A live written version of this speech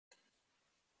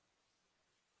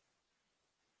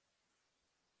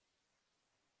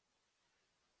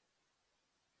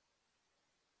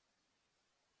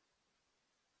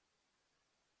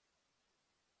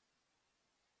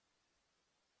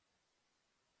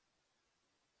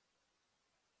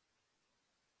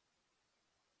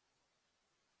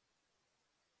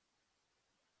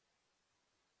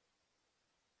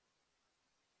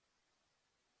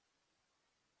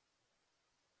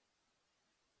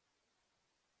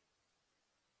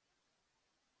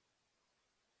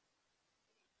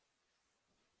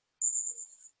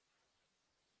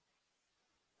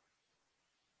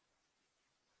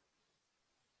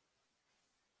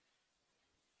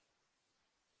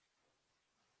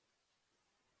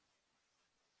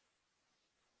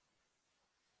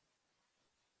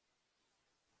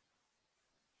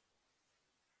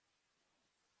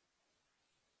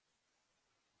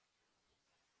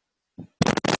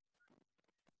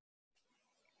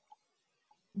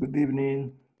Good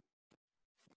evening.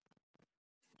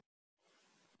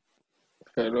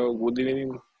 Hello, good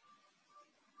evening.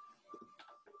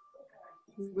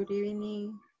 Good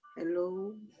evening.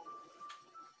 Hello.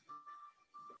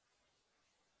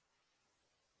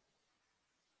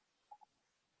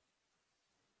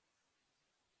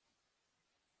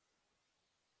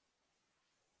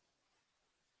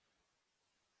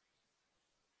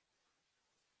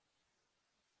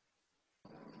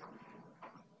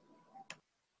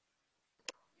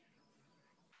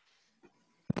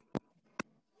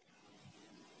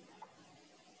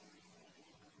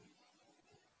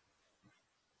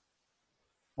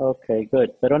 Okay,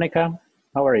 good. Veronica,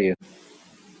 how are you?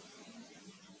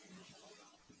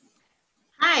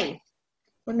 Hi.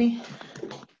 Good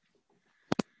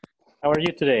How are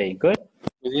you today? Good?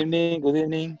 Good evening, good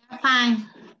evening. Fine.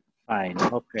 Fine.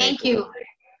 Okay. Thank you.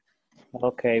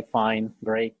 Okay, fine.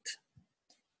 Great.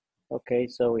 Okay,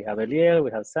 so we have Eliel, we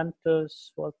have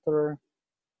Santos, Walter.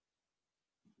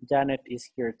 Janet is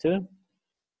here too.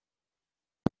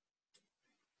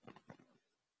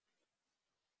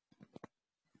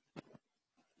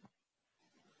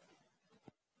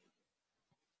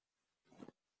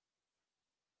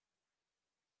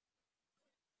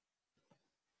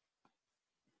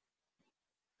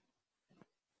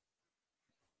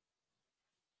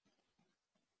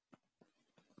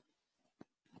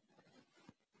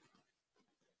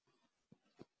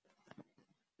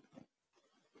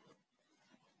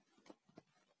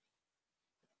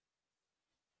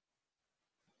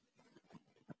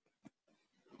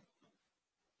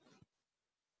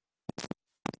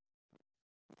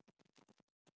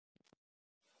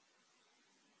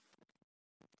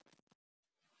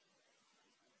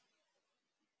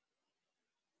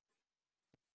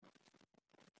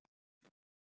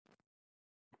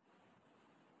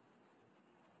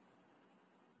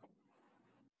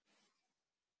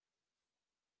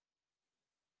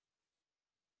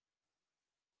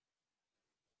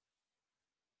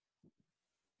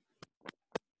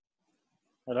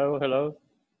 Hello, hello.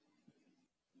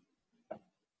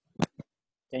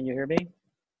 Can you hear me?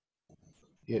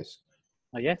 Yes.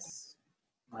 Oh, yes.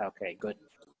 Okay, good.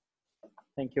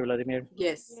 Thank you, Vladimir.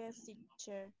 Yes. Yes,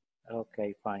 teacher.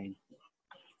 Okay, fine.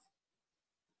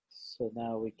 So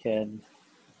now we can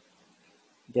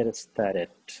get it started.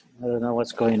 I don't know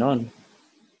what's going on.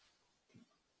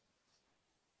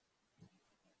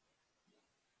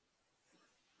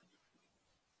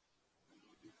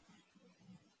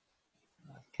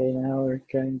 Okay, now we're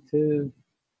going to.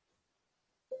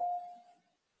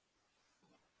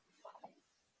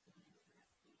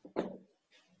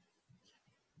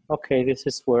 Okay, this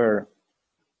is where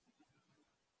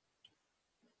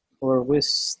we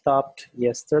stopped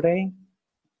yesterday.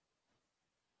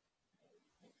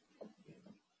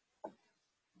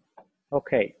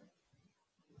 Okay.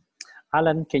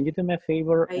 Alan, can you do me a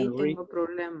favor Ahí and read tengo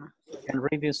problema.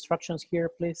 the instructions here,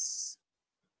 please?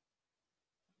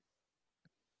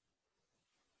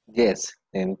 Yes,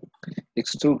 and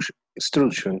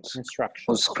instructions.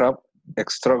 Unscrub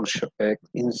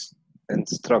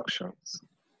instructions.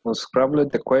 Unscramble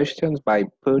the questions by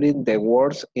putting the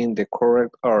words in the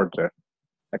correct order.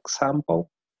 Example,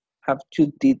 have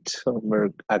you did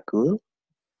homework good?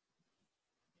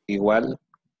 Igual.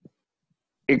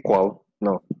 Equal.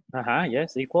 No.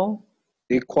 Yes, equal.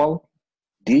 Equal.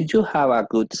 Did you have a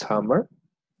good summer?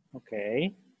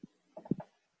 Okay.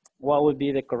 What would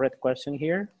be the correct question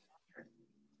here?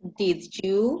 Did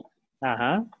you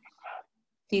have?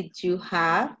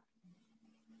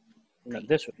 No,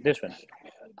 this one.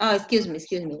 Oh, excuse me.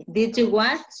 Did you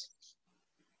watch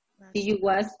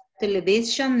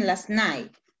television last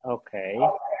night? Okay.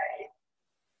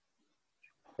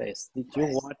 Yes. Did you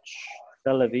watch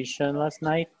television last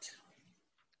night?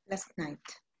 Last night.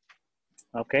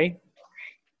 Okay.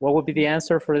 What would be the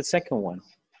answer for the second one?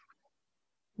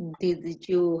 Did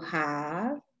you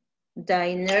have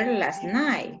dinner last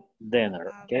night?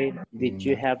 Dinner. Okay. Did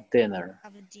you have dinner?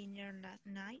 Have a dinner last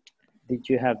night? Did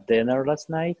you have dinner last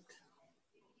night?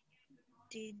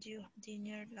 Did you have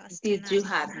dinner last Did night? you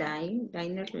have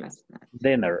dinner last night?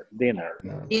 Dinner.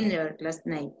 Dinner last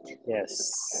night.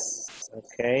 Yes.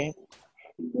 Okay.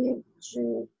 Did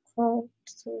you go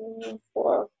to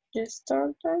work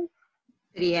yesterday?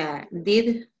 Yeah.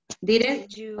 Did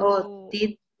you go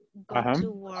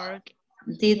to work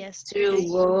Did yesterday?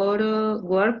 you go to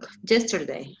work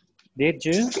yesterday? Did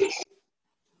you?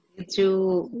 Did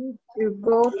you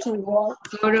Go to work?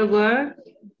 go to work?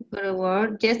 Go to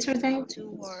work yesterday? To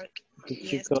work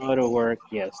Did you go to work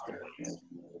yesterday?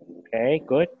 Okay,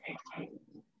 good.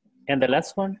 And the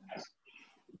last one?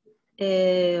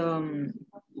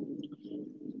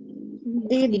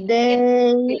 Did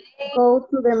they go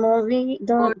to the movie,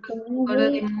 Go the to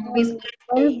movie the movies on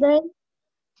Wednesday?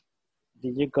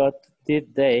 Did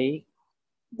they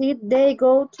Did they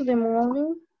go to the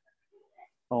movie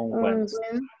on on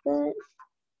Wednesday? Wednesday?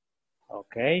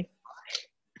 Okay.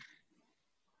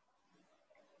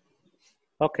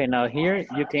 Okay, now here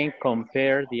you can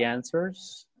compare the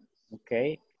answers.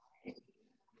 Okay.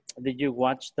 Did you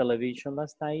watch television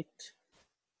last night?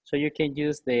 So you can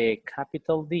use the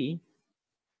capital D,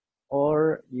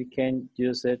 or you can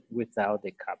use it without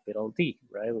the capital D,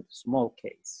 right, with small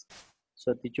case.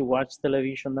 So did you watch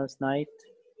television last night?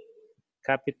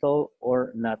 Capital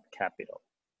or not capital?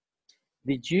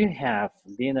 Did you have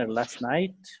dinner last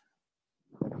night?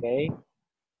 Okay.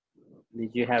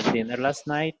 Did you have dinner last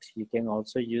night? You can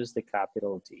also use the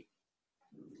capital D.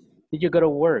 Did you go to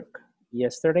work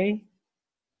yesterday?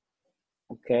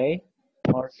 Okay.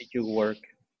 Or did you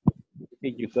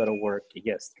go to work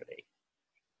yesterday?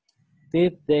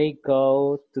 Did they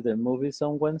go to the movies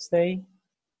on Wednesday?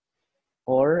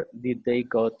 Or did they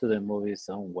go to the movies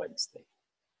on Wednesday?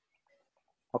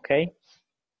 Okay.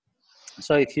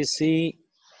 So if you see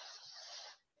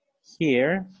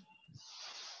here,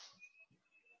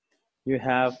 you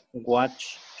have to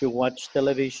watch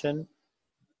television.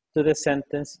 To the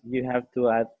sentence, you have to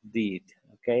add did,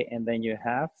 okay? And then you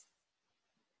have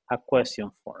a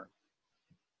question form.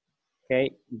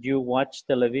 Okay, you watch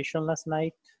television last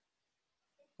night?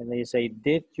 And then you say,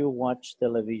 did you watch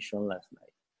television last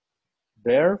night?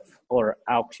 Verb or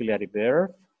auxiliary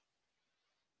verb,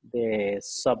 the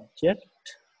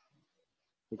subject,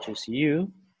 which is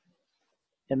you,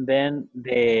 and then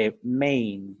the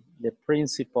main, the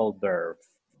principal verb.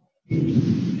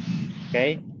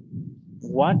 Okay,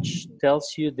 watch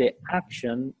tells you the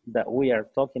action that we are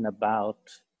talking about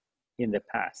in the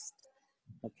past.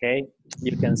 Okay,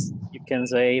 you can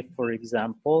say, for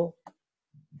example,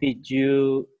 did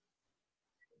you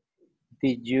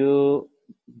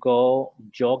go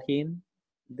jogging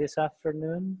this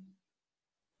afternoon?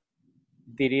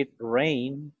 Did it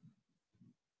rain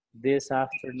this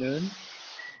afternoon?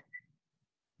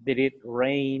 Did it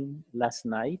rain last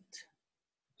night?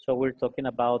 So we're talking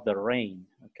about the rain,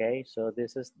 okay? So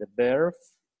this is the verb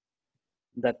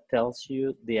that tells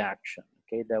you the action,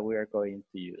 okay, that we are going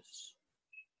to use,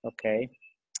 okay?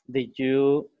 Did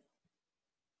you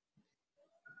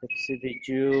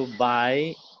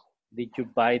buy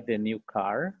the new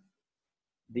car?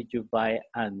 Did you buy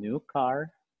a new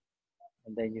car?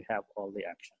 And then you have all the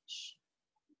actions.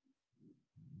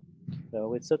 So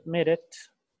we submit it,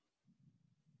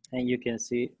 and you can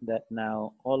see that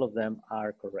now all of them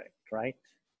are correct, right?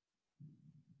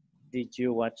 Did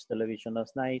you watch television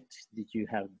last night? Did you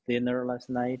have dinner last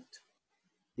night?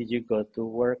 Did you go to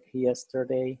work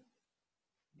yesterday?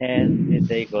 And did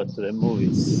they go to the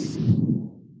movies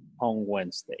on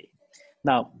Wednesday?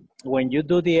 Now, when you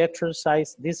do the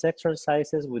exercise, these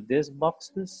exercises with these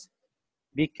boxes,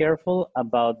 be careful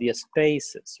about the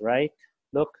spaces, right?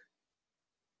 Look,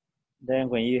 then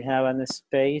when you have an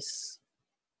space,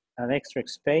 an extra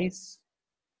space,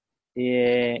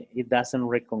 it doesn't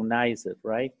recognize it,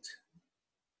 right?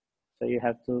 So you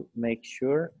have to make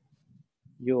sure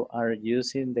you are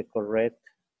using the correct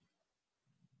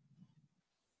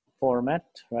format,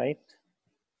 right?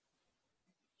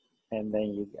 And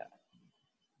then you got it.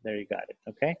 There you got it,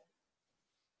 okay?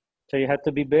 So you have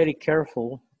to be very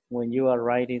careful when you are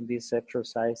writing these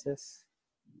exercises.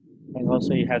 And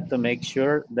also you have to make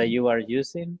sure that you are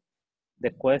using the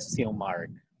question mark.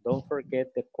 Don't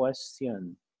forget the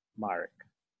question mark,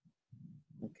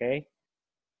 okay?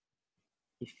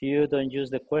 If you don't use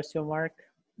the question mark,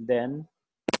 then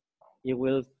it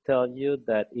will tell you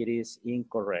that it is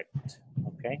incorrect,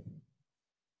 okay?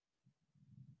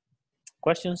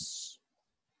 Questions?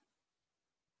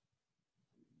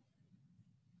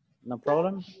 No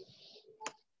problem?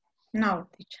 No,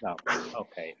 teacher. No,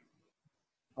 okay.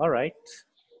 All right.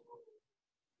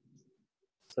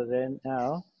 So then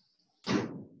now,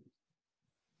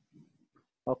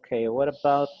 okay, what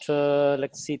about,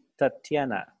 let's see,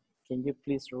 Tatiana, can you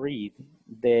please read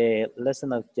the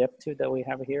lesson objective that we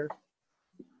have here?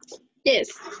 Yes.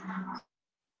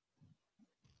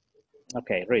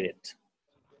 Okay, read it.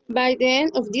 By the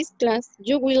end of this class,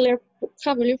 you will learn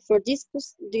vocabulary for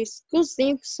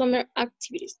discussing summer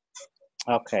activities.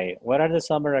 Okay, what are the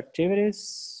summer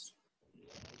activities?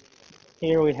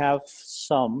 Here we have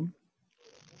some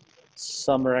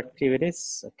summer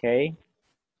activities, okay,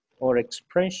 or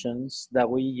expressions that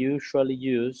we usually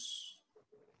use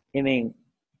in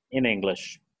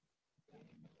English.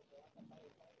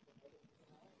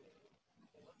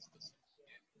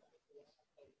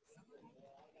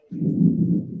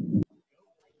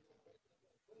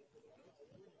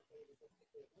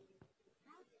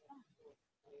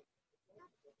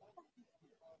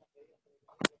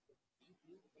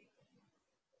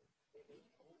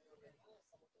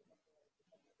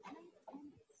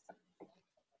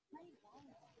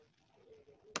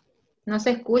 No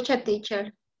se escucha,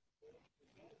 teacher.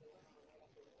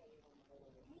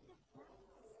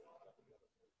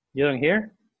 You don't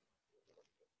hear?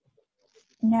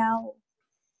 No.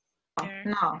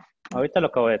 No. Ahorita lo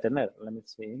acabo de tener. Let me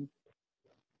see.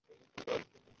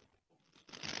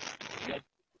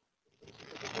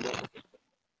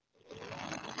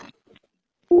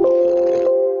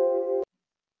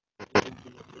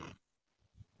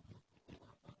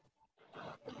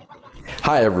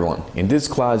 Hi everyone, in this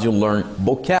class you'll learn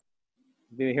Do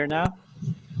you hear now?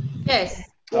 Yes.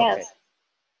 Okay.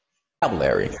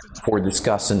 vocabulary for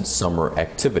discussing summer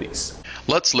activities.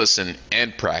 Let's listen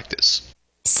and practice.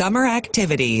 Summer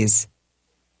activities.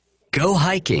 Go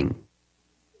hiking.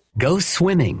 Go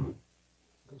swimming.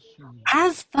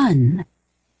 Have fun.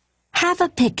 Have a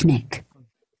picnic.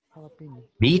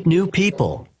 Meet new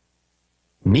people.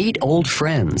 Meet old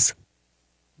friends.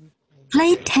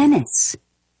 Play tennis.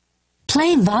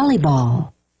 Play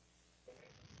volleyball.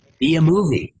 Be a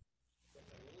movie.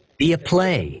 Be a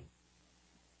play.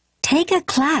 Take a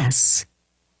class.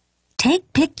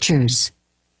 Take pictures.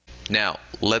 Now,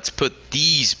 let's put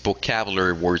these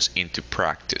vocabulary words into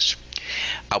practice.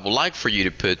 I would like for you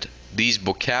to put these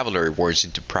vocabulary words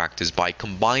into practice by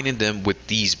combining them with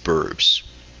these verbs.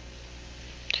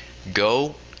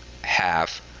 Go,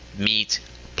 have, meet,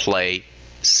 play,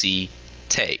 see,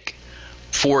 take.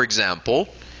 For example,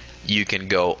 you can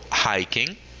go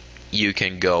hiking, you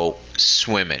can go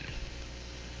swimming.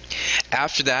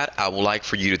 After that, I would like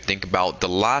for you to think about the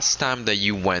last time that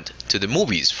you went to the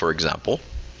movies, for example,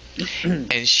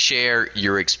 and share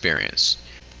your experience.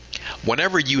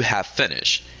 Whenever you have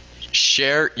finished,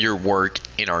 share your work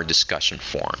in our discussion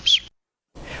forums.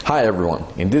 Hi everyone,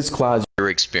 in this class Your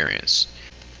experience.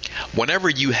 Whenever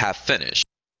you have finished.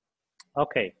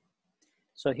 Okay.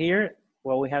 So here,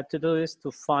 what we have to do is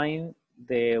to find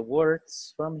the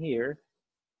words from here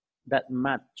that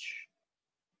match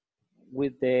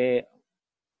with the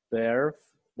verb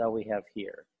that we have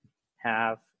here.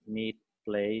 Have, meet,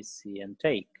 play, see, and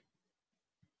take.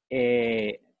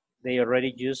 They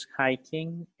already use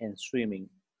hiking and swimming.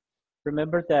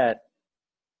 Remember that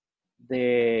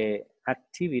the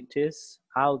activities,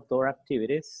 outdoor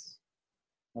activities,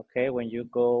 okay, when you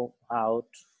go out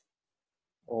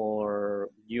or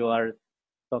you are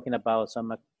talking about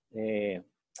some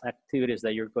activities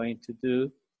that you're going to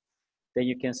do, then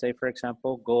you can say, for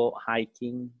example, go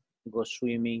hiking, go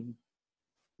swimming,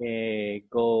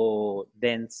 go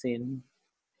dancing,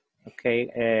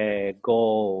 okay,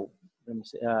 go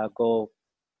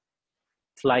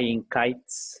flying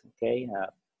kites, okay,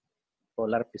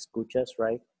 volar piscuchas,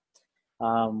 right?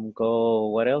 Go,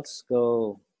 what else?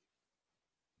 Go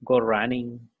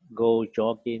running, go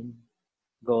jogging,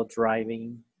 go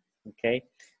driving, okay?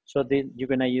 So then you're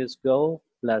gonna use go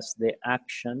plus the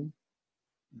action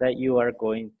that you are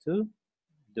going to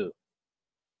do.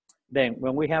 Then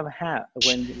when we have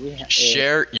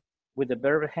Share with the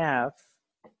verb have,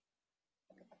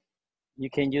 you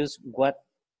can use what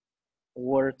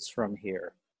words from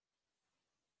here?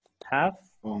 Have?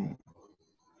 Fun.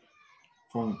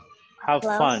 Have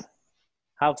fun.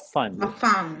 Have fun. Have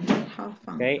fun. Have fun.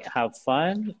 Okay, have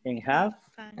fun and have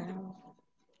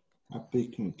A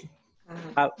picnic.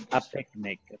 have a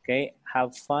picnic. Okay,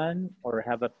 have fun or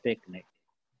have a picnic.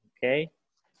 Okay,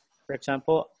 for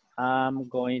example, I'm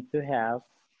going to have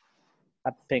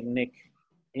a picnic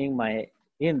in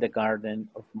the garden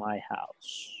of my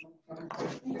house.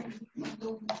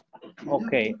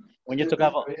 Okay, when you talk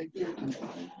about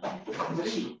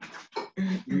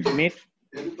meet,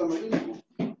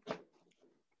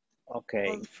 okay,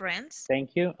 Old friends.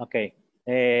 thank you. Okay,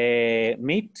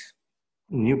 meet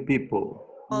New people.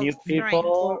 new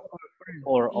people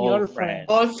or old friends.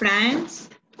 All friends.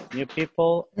 New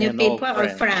people New and people old or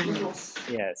friends. friends.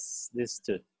 Yes, these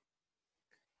two.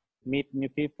 Meet new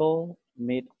people,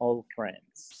 meet old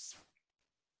friends.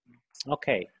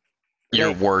 Okay.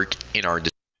 your Play. work in our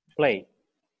Play.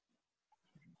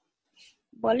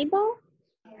 Volleyball.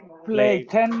 Play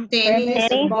Tennis,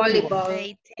 volleyball.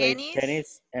 Play play tennis.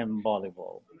 tennis and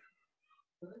volleyball.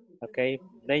 Okay,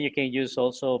 then you can use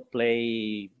also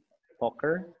play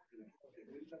poker,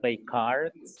 play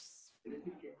cards,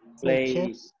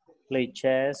 play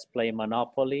chess, play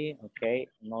Monopoly, okay,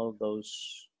 and all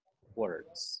those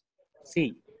words.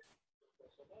 See.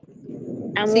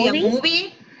 A See a movie.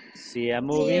 movie. See a See a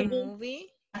movie. movie.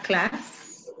 A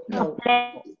class. No.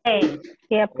 Play.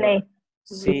 Yeah, play.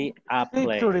 See a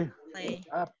play. Play.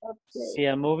 See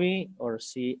a movie or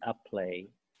see a play.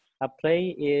 A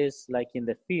play is like in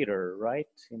the theater, right?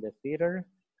 In the theater,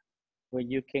 where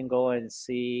you can go and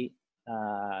see,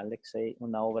 let's say,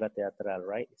 una obra teatral,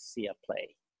 right? See a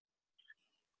play.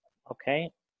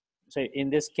 Okay, so in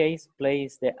this case, play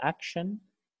is the action,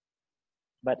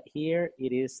 but here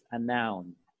it is a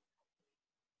noun.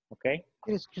 Okay?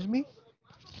 Excuse me?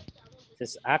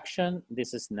 This is action,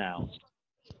 this is noun.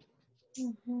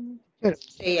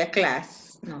 Take a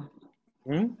class. No.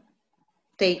 Hmm?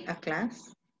 Take a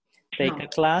class. Take No. a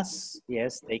class,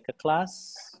 yes, take a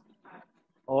class.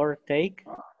 Or take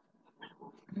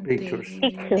Pictures.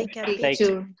 Take a Take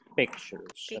picture.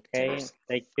 pictures, okay?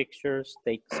 Take pictures,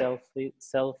 take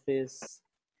selfies,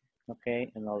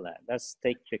 okay, and all that. That's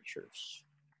take pictures.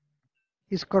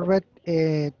 It's correct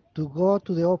to go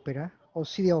to the opera or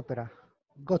see the opera.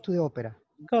 Go to the opera.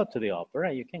 Go to the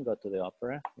opera, you can go to the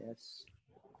opera, yes.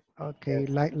 Okay,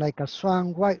 like a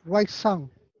swan, white swan.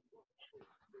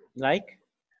 Like?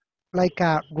 Like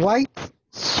a white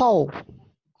soul.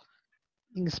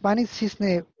 In Spanish,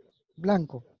 cisne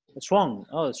blanco. Swan,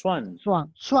 oh, swan.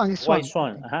 Swan is swan. White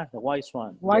swan, Okay. the white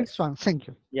swan. White Yes. swan, thank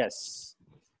you. Yes.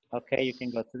 Okay, you can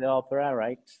go to the opera,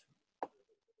 right?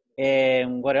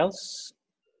 And what else?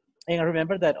 And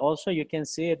remember that also you can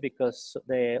see it because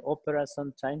the opera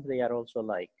sometimes they are also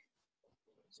like,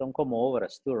 son como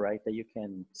obras too, right? That you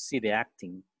can see the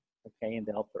acting, okay, in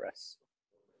the operas.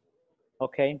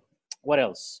 Okay, what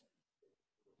else?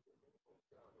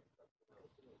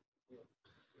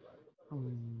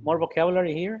 More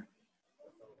vocabulary here.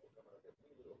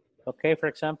 Okay, for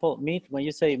example, meet, when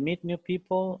you say meet new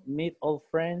people, meet old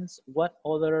friends, what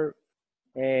other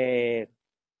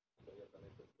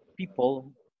people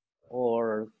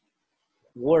or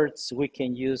words we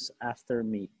can use after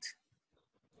meet?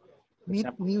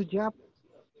 Meet new job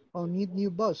or meet new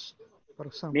boss, for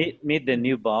example. Meet the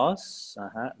new boss.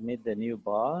 Meet the new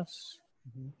boss.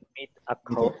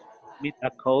 Meet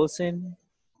a cousin.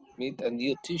 Meet a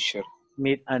new teacher.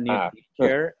 Meet a new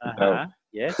teacher. No.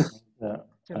 Yes.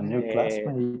 A new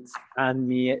classmate. And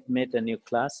meet a new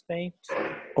classmate.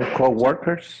 Or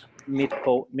co-workers. Meet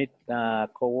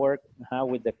co-work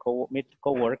with the meet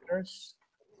co-workers.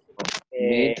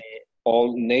 Meet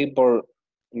all neighborhood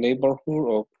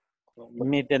or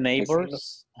meet the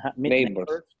neighbors. Meet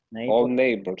neighbors. All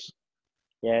neighbors.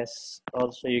 Yes.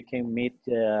 Also, you can meet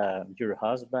your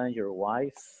husband, your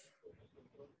wife.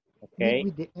 Okay. Meet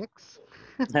with the ex.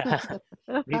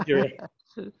 Meet your,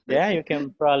 yeah, you can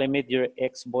probably meet your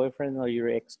ex-boyfriend or your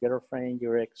ex-girlfriend,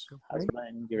 your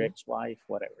ex-husband, your ex-wife,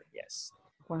 whatever. Yes.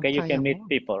 Okay, you can meet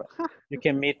people. You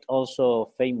can meet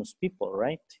also famous people,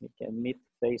 right? You can meet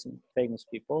famous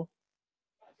people.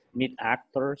 Meet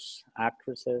actors,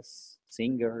 actresses,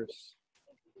 singers.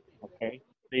 Okay,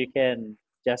 so you can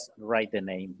just write the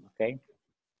name. Okay.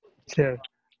 Sure.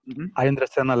 I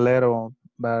understand a little,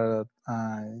 but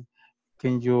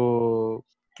can you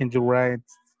write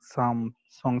some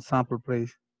sample,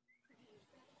 please?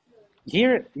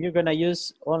 Here you're gonna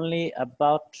use only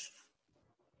about.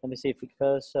 Let me see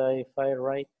because if I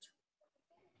write.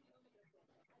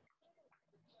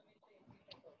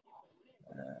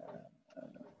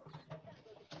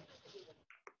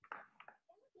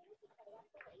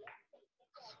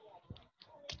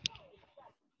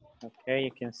 Okay,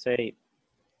 you can say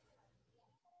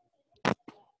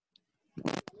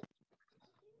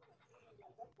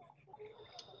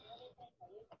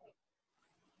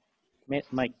meet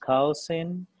my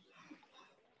cousin.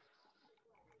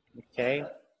 Okay.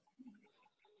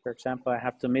 For example, I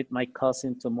have to meet my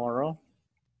cousin tomorrow.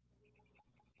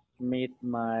 Meet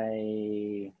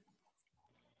my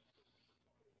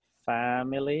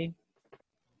family.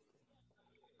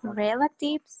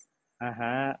 Relatives.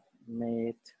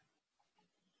 Meet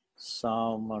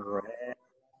some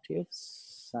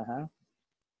relatives.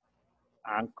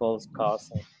 Uncles,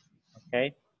 cousins.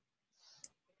 Okay.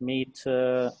 Meet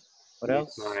what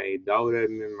else? My daughter,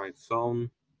 meet my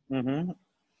son.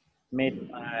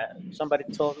 Meet somebody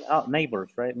told me, oh,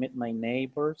 neighbors, right? Meet my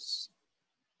neighbors.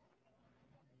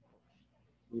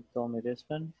 You told me this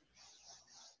one.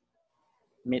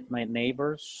 Meet my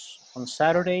neighbors. On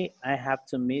Saturday, I have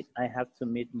to meet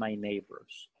my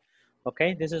neighbors.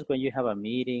 Okay, this is when you have a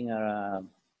meeting or a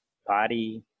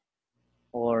party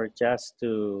or just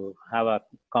to have a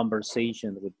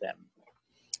conversation with them.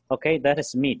 Okay, that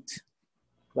is meet.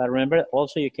 But remember,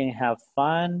 also you can have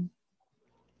fun.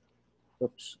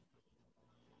 Oops,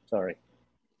 sorry.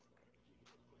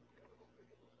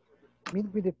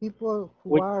 Meet with the people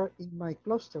who are in my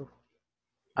cluster.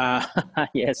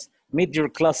 Yes, meet your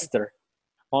cluster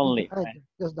only. Right?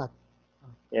 Just that.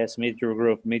 Yes, meet your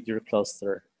group, meet your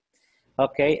cluster.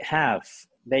 Okay, have.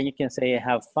 Then you can say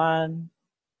have fun.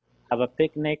 Have a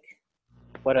picnic.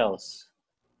 What else?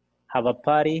 Have a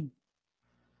party.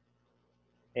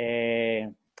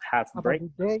 Have Have a break.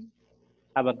 good day.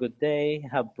 Have a good day.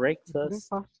 Have breakfast.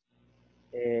 Breakfast.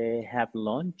 Have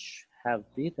lunch. Have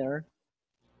dinner.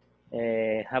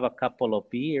 Have a couple of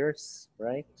beers,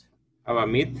 right? Have a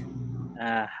meet.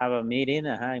 Have a meeting.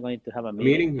 I'm going to have a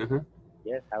meeting. Meeting.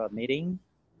 Yes, have a meeting.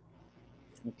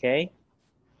 Okay.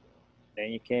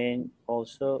 Then you can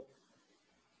also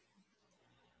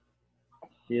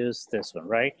use this one,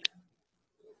 right?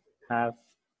 Have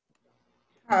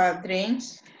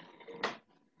Drinks.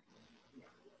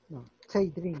 No,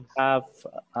 take drinks. have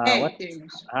what?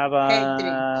 Drinks. Have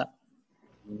a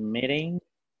meeting.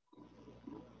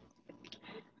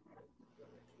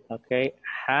 Okay.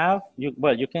 Have you?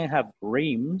 Well, you can have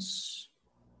dreams.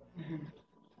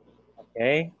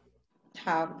 Okay.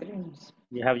 Have drinks.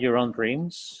 You have your own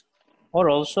dreams, or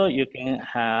also you can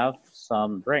have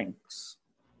some drinks.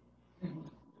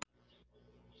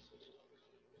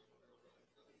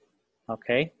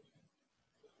 Okay.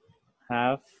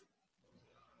 Have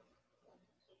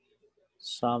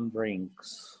some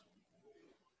drinks.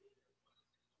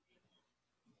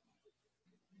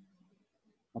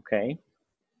 Okay.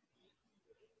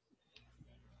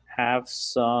 Have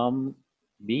some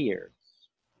beers.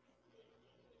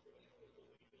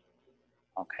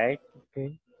 Okay.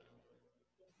 Okay.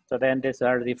 So then these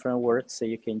are different words that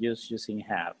you can use using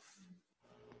have.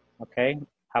 Okay.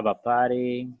 Have a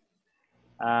party.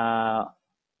 Have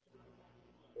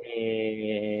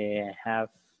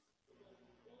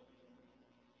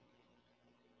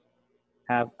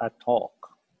a talk.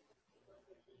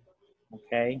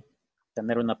 Okay.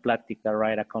 Tener una plática,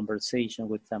 right? A conversation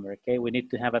with someone. Okay. We need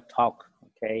to have a talk.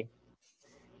 Okay.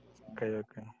 Okay.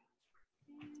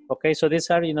 Okay, so these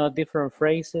are, different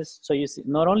phrases. So you see,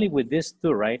 not only with these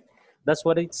two, right? That's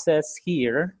what it says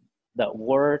here, the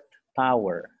word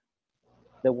power.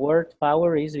 The word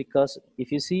power is because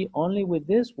if you see only with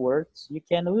these words, you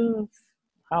can,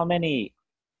 how many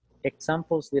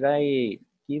examples did I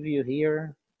give you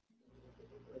here?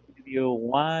 I give you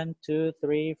 1, 2,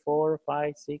 3, 4,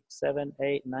 5, 6, 7,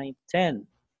 8, 9, 10.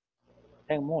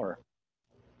 10 more.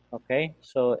 Okay,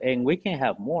 so, and we can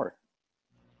have more.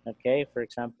 Okay, for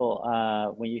example,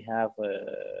 when you have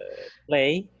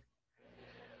play,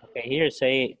 okay, here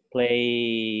say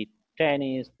play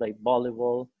tennis, play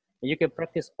volleyball, and you can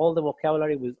practice all the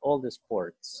vocabulary with all the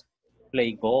sports.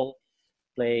 Play golf,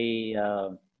 play,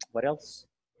 what else?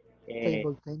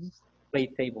 Table tennis. Play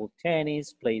table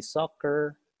tennis, play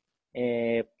soccer,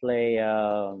 play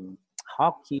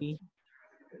hockey.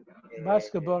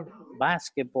 Basketball,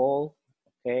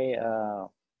 okay,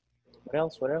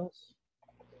 what else?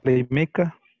 Play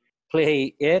Mika.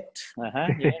 Play it.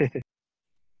 Yes.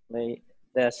 Play.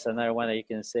 That's another one that you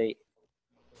can say.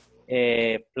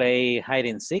 Play hide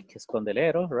and seek,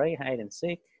 escondelero, right? Hide and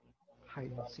seek.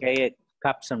 Okay,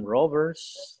 cops and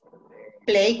robbers.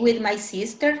 Play with my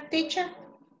sister, teacher.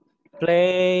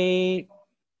 Play.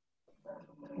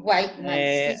 With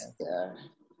my sister.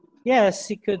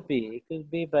 Yes, it could be. It could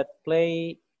be, but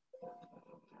play.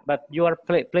 But you are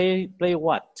play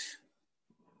what?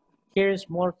 Here's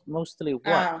mostly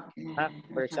what.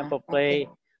 For example, play. Okay.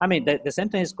 I mean, the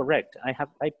sentence is correct.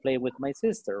 I play with my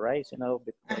sister, right?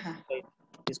 Play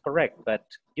is correct. But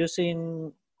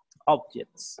using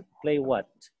objects, play what?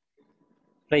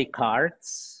 Play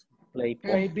cards. Play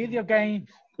video games.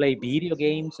 Play video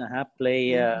games.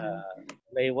 Play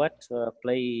play what?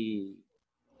 Play.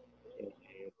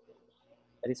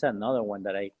 There is another one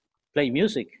that I play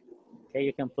music. Okay,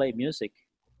 you can play music,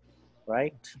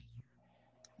 right?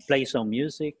 Play some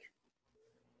music.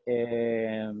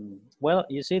 Well,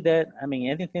 you see that, I mean,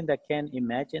 anything that can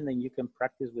imagine and you can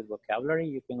practice with vocabulary,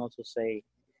 you can also say,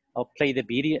 play the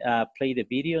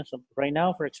video. So right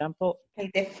now, for example, I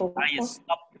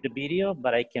stopped the video,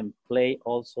 but I can play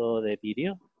also the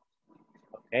video.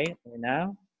 Okay, and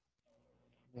now,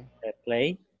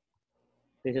 play.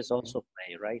 This is also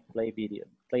play, right? Play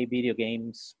video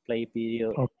games, play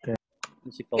video. Okay.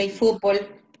 Play football.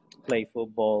 Play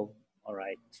football, all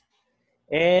right.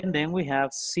 And then we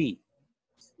have see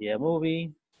a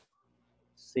movie,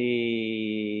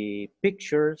 see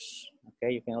pictures.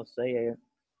 Okay, you can also say,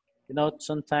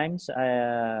 sometimes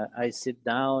I sit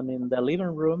down in the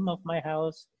living room of my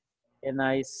house and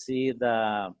I see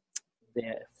the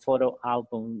photo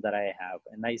album that I have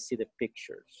and I see the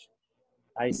pictures.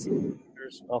 I see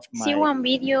pictures of my... See one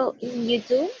video in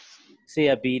YouTube? See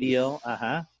a video,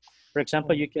 For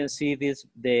example, you can see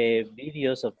the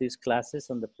videos of these classes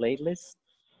on the playlist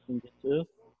in YouTube,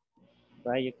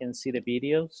 right? You can see the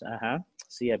videos,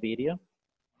 see a video.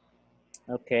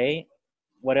 Okay,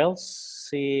 What else?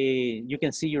 You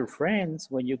can see your friends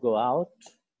when you go out,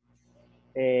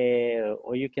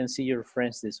 or you can see your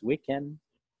friends this weekend.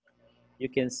 You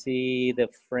can see the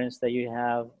friends that you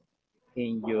have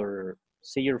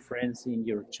see your friends in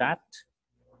your chat.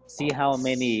 See how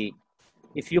many,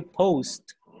 if you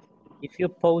post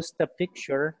a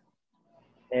picture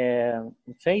on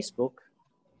Facebook,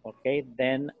 okay,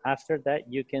 then after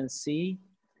that you can see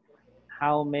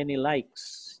how many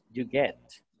likes you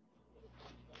get.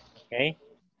 Okay.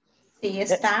 See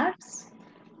stars.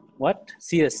 What?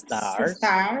 See the stars.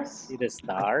 Stars. See the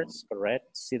stars,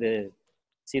 correct. See the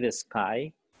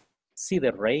sky. See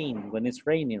the rain when it's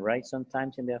raining, right?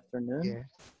 Sometimes in the afternoon. Yeah.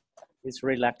 It's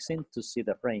relaxing to see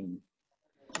the rain.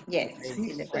 Yes.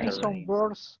 See some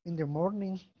birds in the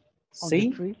morning on See?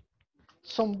 the tree.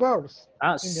 Some birds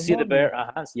in the see the morning.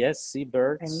 bird. Yes, see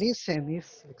birds. And listen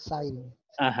is exciting.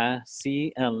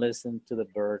 See and listen to the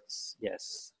birds.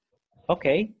 Yes.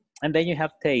 Okay. And then you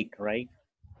have take, right?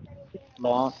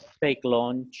 Take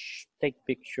lunch, take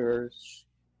pictures,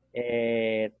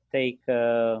 take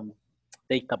a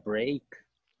break.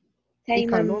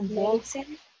 Take a long walk.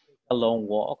 A long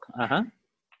walk.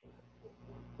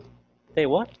 Say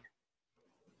what?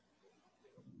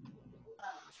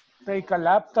 Take a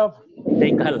laptop.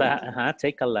 Take a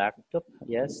laptop.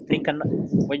 Yes.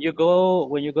 When you go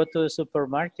to the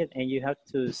supermarket and you have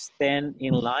to stand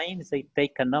in line, say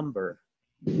take a number.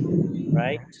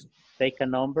 Right? Take a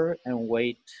number and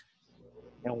wait.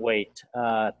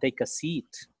 Take a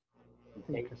seat.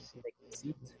 Okay. Take a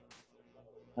seat.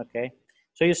 Okay.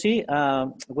 So you see,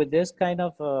 with this kind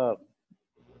of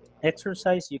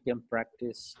exercise, you can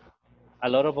practice a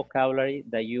lot of vocabulary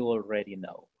that you already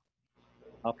know.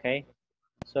 Okay.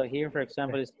 So here, for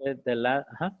example, it said the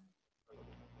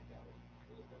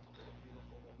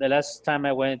last time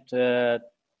I went to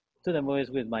the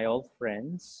movies with my old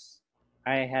friends,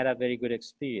 I had a very good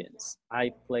experience. I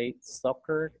played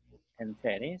soccer and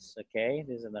tennis. Okay,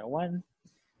 this is another one.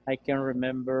 I can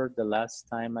remember the last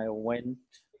time I went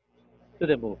to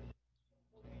the movie.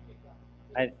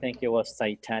 I think it was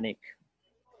Titanic.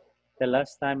 The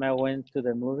last time I went to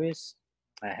the movies,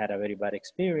 I had a very bad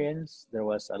experience. There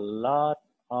was a lot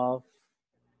of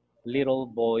little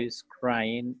boys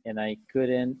crying and I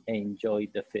couldn't enjoy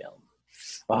the film.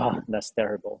 Oh, that's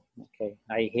terrible. Okay,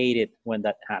 I hate it when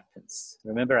that happens.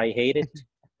 Remember, I hate it?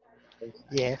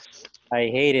 Yes. I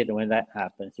hate it when that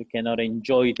happens. You cannot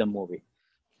enjoy the movie.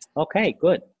 Okay,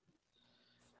 good.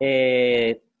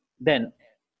 Then,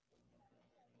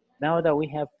 now that we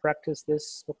have practiced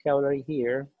this vocabulary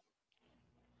here,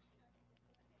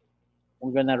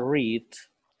 we're gonna read.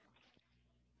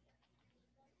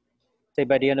 Say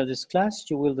by the end of this class,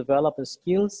 you will develop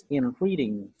skills in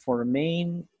reading for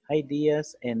main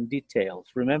ideas and details.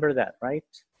 Remember that, right?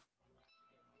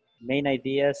 Main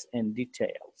ideas and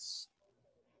details.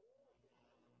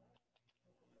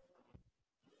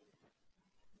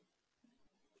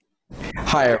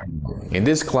 Hi everyone. In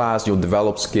this class, you'll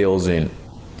develop skills in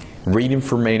reading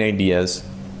for main ideas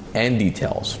and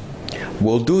details.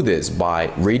 We'll do this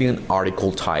by reading an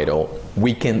article titled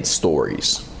Weekend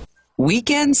Stories.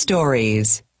 Weekend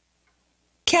Stories.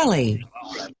 Kelly,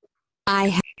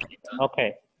 I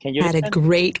Okay, can you had a listen?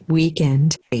 great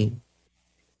weekend.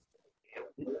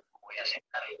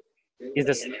 Is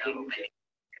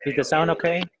the sound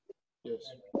okay?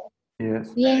 Yes.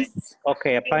 Yes.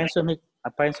 Okay, apaguen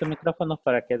sus micrófonos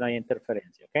para que no haya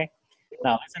interferencia, okay?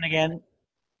 Now, listen again.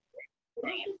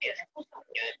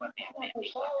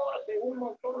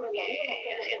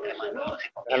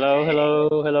 Hello,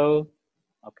 hello, hello.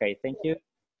 Okay, thank you.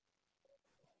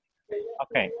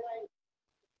 Okay.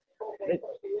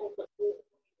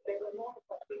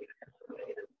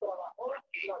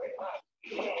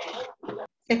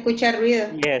 Se escucha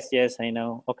ruido. Yes, I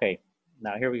know. Okay,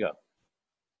 now here we go.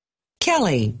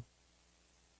 Kelly,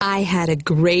 I had a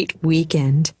great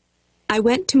weekend. I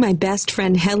went to my best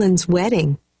friend Helen's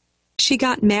wedding. She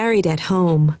got married at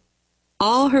home.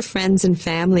 All her friends and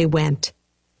family went.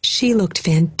 She looked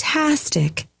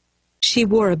fantastic. She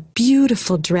wore a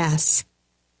beautiful dress.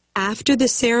 After the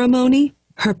ceremony,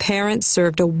 her parents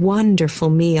served a wonderful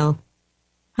meal.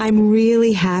 I'm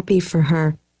really happy for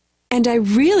her, and I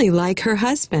really like her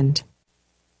husband.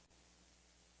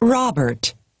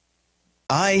 Robert,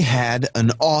 I had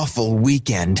an awful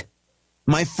weekend.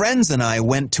 My friends and I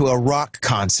went to a rock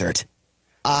concert.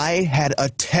 I had a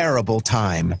terrible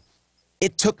time.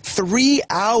 It took 3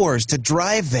 hours to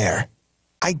drive there.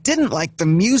 I didn't like the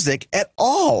music at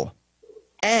all.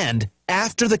 And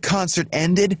after the concert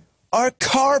ended, our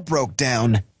car broke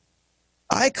down.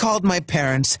 I called my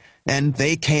parents and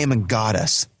they came and got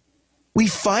us. We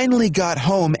finally got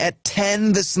home at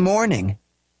 10 this morning.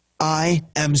 I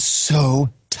am so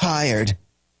tired.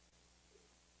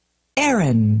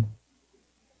 Erin.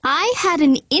 I had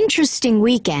an interesting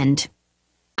weekend.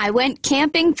 I went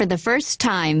camping for the first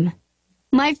time.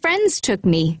 My friends took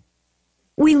me.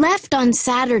 We left on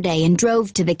Saturday and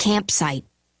drove to the campsite.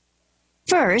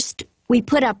 First, we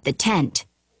put up the tent.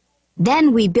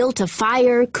 Then we built a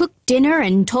fire, cooked dinner,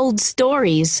 and told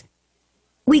stories.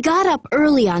 We got up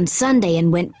early on Sunday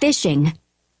and went fishing.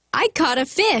 I caught a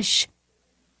fish.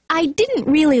 I didn't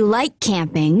really like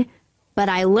camping, but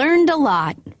I learned a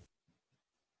lot.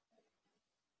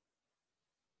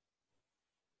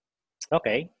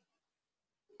 Okay.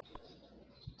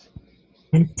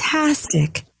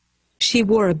 Fantastic. She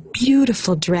wore a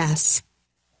beautiful dress.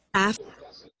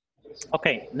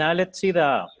 Okay, now let's see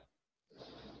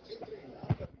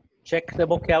check the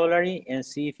vocabulary and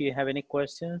see if you have any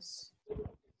questions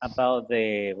about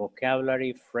the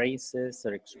vocabulary, phrases,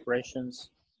 or expressions.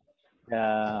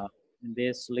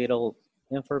 This little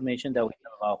information that we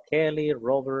have about Kelly,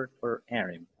 Robert, or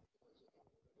Erin.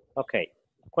 Okay,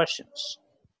 questions.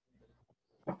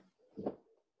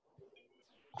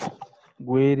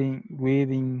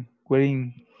 Wedding.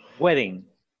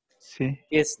 Sí.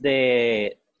 Is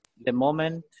the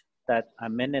moment that a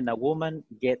man and a woman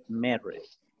get married.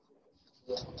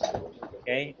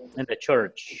 Okay, in the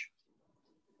church.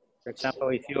 For example,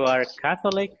 if you are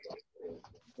Catholic,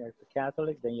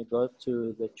 then you go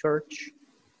to the church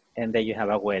and then you have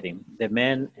a wedding. The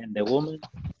man and the woman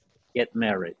get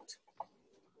married.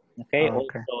 Okay,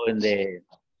 also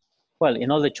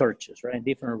in all the churches, right?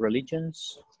 Different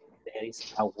religions, there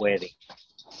is a wedding.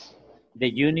 The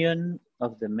union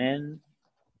of a man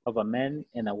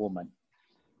and a woman.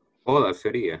 Boda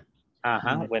sería.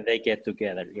 When they get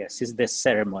together. Yes, it's the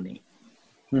ceremony.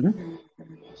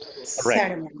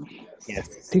 Ceremony.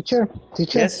 Yes. Teacher.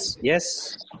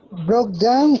 Yes. Broke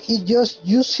down is just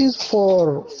used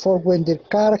for when the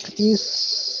car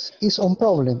is on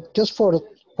problem, just for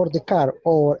the car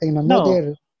or in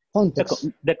another context.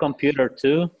 The computer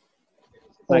too.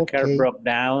 My car broke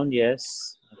down.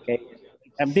 Yes. Okay.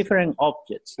 And different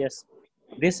objects. Yes.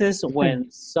 This is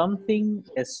when something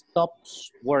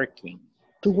stops working.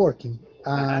 Yeah.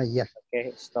 Okay,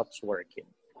 it stops working.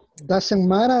 Doesn't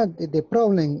matter. The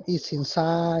problem is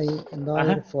inside in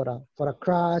order for a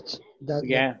crash.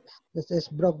 It's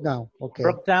broke down. Okay.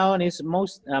 Broke down is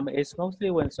mostly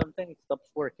when something stops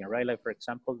working, right? Like for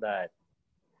example, that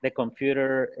the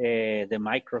computer, the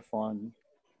microphone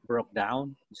broke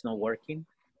down. It's not working,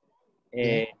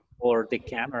 or the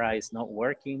camera is not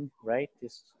working, right?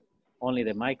 It's only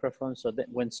the microphone. So that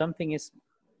when something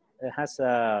has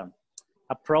a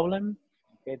problem,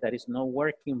 okay, that is not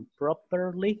working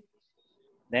properly,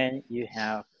 then you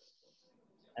have,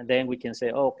 and then we can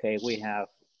say, okay, we have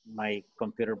my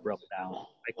computer broke down.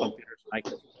 My computer's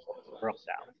microphone broke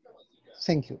down.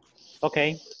 Thank you.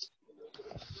 Okay.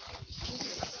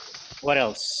 What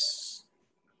else?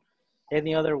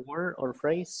 Any other word or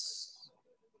phrase?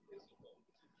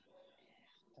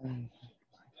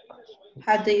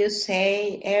 How do you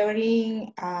say,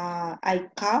 Erin? I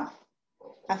caught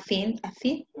a fish.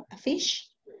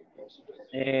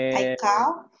 I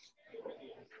caught.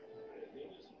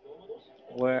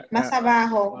 Where? Más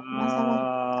abajo.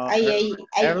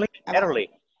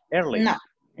 Early. No.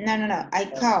 I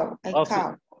caught.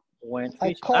 When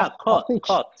fish. Caught.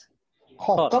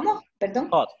 ¿Cómo? Perdón.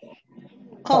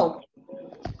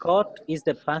 Caught is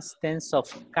the past tense of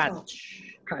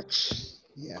catch.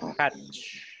 Yeah.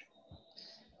 Catch.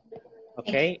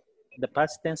 Okay, the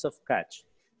past tense of catch.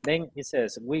 Then it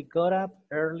says, we got up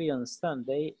early on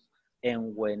Sunday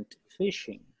and went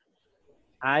fishing.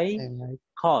 I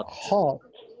caught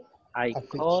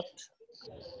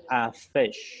a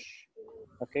fish.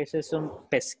 Okay, so es un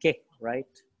pesqué,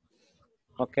 right?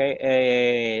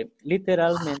 Okay,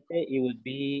 literalmente it would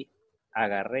be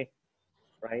agarré,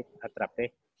 right?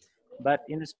 Atrapé. But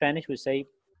in Spanish we say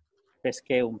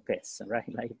pesqué un pez, right?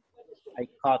 Like I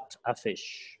caught a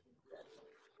fish.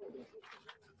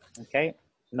 Okay,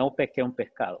 no pesqué un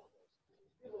pescado.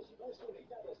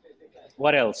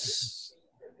 What else?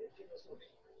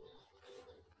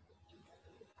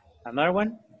 Another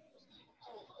one?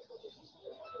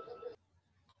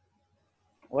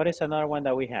 What is another one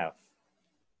that we have?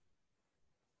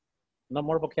 No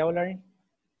more vocabulary?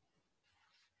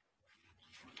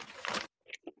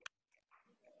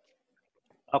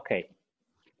 Okay,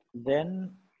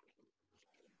 then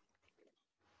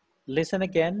listen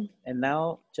again, and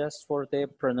now just for the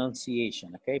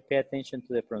pronunciation, okay? Pay attention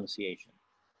to the pronunciation.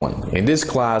 In this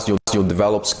class, you'll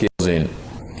develop skills in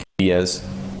ideas.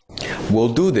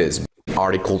 We'll do this by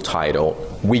article titled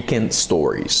Weekend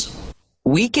Stories.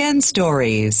 Weekend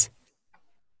Stories.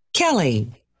 Kelly.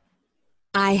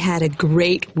 I had a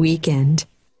great weekend.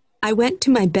 I went to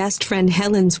my best friend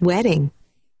Helen's wedding.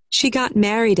 She got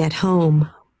married at home.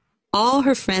 All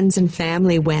her friends and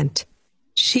family went.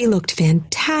 She looked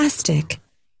fantastic.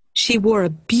 She wore a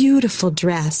beautiful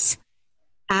dress.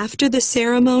 After the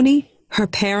ceremony, her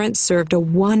parents served a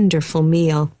wonderful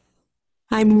meal.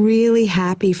 I'm really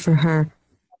happy for her,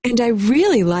 and I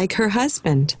really like her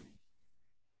husband.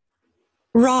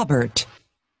 Robert.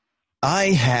 I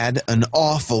had an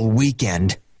awful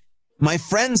weekend. My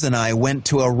friends and I went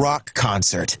to a rock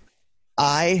concert.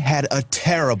 I had a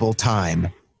terrible time.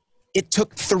 It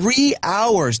took 3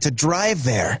 hours to drive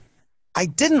there. I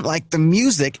didn't like the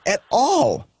music at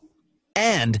all.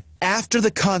 And after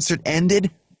the concert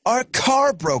ended, our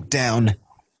car broke down.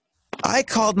 I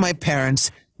called my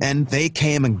parents, and they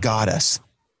came and got us.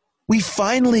 We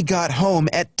finally got home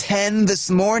at 10 this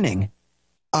morning.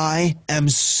 I am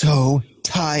so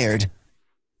tired.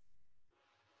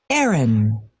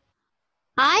 Aaron.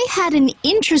 I had an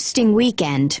interesting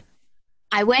weekend.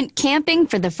 I went camping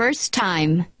for the first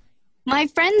time. My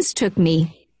friends took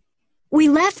me. We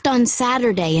left on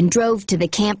Saturday and drove to the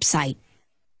campsite.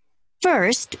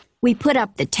 First, we put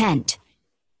up the tent.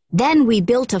 Then we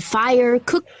built a fire,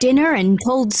 cooked dinner, and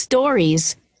told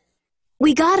stories.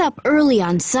 We got up early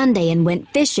on Sunday and went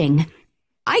fishing.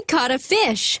 I caught a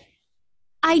fish.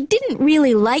 I didn't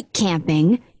really like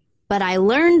camping, but I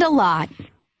learned a lot.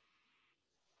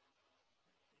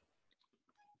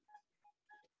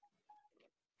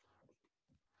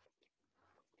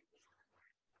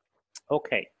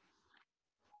 Okay.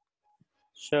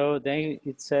 So then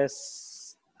it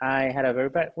says, I had a very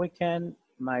bad weekend.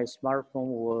 My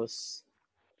smartphone was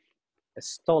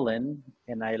stolen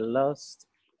and I lost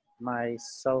my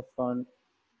cell phone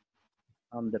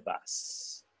on the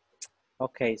bus.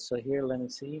 Okay, so here, let me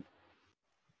see.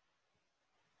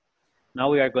 Now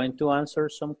we are going to answer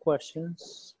some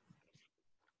questions.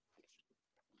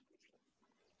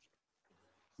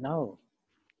 No.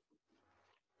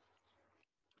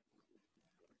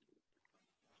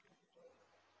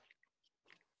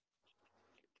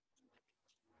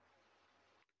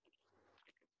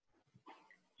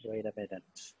 Wait a minute.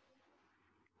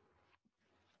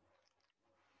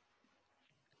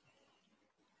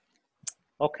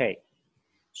 Okay,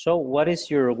 so what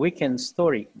is your weekend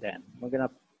story then? We're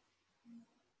gonna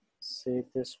see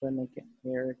this one again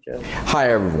here. Just...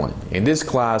 Hi everyone. In this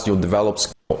class, you'll develop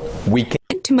weekend.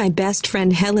 To my best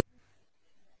friend Helen.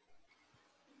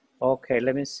 Okay,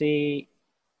 let me see.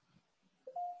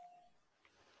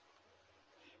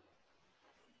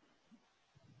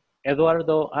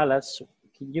 Eduardo Alas,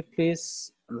 can you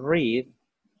please read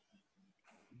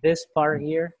this part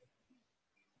here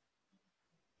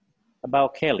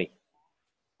about Kelly?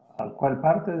 ¿Cuál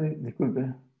parte?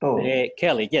 Disculpe, todo.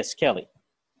 Kelly, yes, Kelly.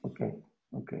 Okay,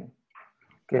 okay.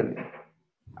 Kelly,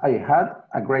 I had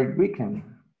a great weekend.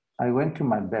 I went to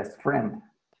my best friend,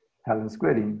 Helen's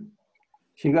wedding.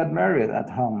 She got married at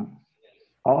home.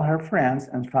 All her friends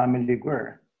and family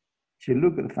were. She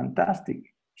looked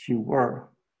fantastic. She wore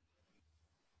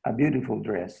a beautiful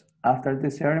dress. After the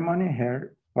ceremony,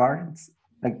 her parents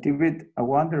activated a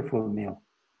wonderful meal.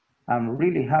 I'm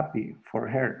really happy for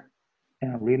her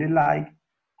and really like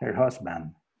her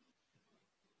husband.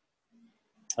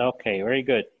 Okay, very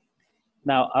good.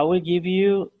 Now I will give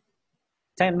you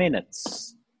 10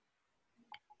 minutes.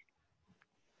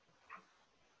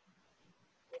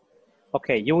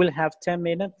 Okay, you will have 10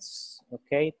 minutes,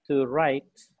 okay, to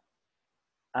write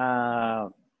a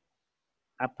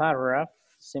paragraph,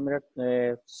 similar,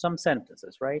 some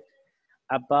sentences, right,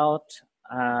 about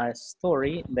a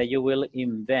story that you will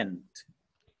invent,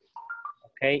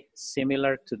 okay,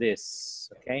 similar to this,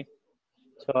 okay?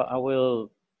 So I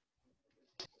will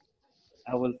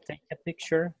take a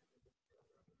picture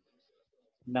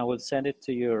and I will send it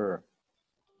to your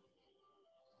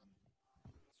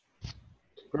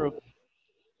group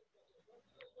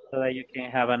so that you can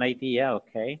have an idea,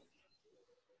 okay?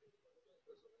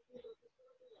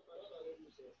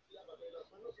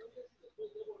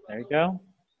 There you go.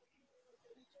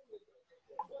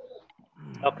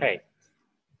 Okay,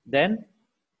 then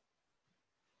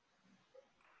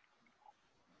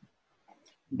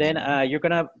you're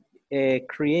gonna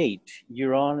create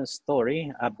your own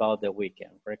story about the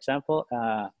weekend. For example,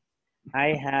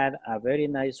 I had a very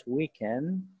nice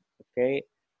weekend. Okay,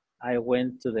 I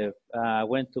went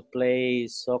to play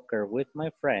soccer with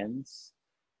my friends,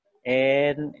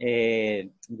 and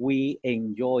we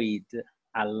enjoyed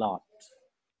a lot.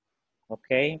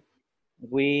 Okay,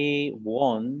 we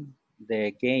won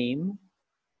the game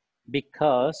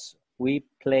because we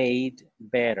played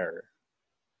better.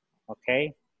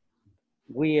 Okay?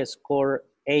 We scored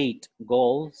 8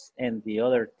 goals and the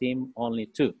other team only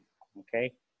 2.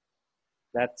 Okay?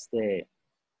 That's the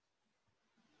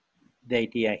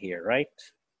idea here, right?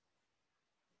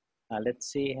 Let's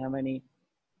see how many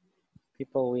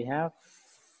people we have.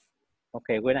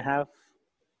 Okay, we're gonna have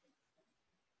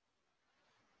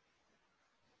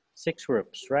 6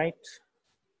 groups, right?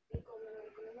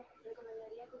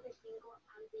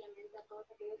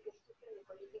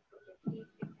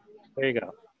 There you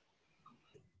go.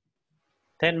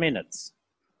 10 minutes.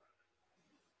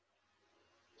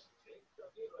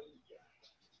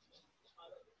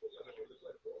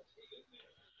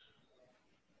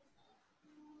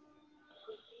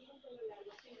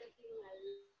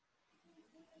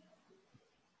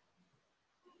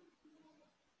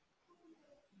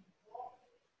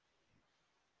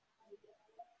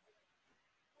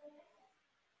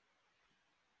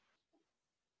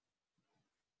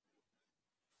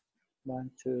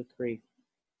 One, two, three.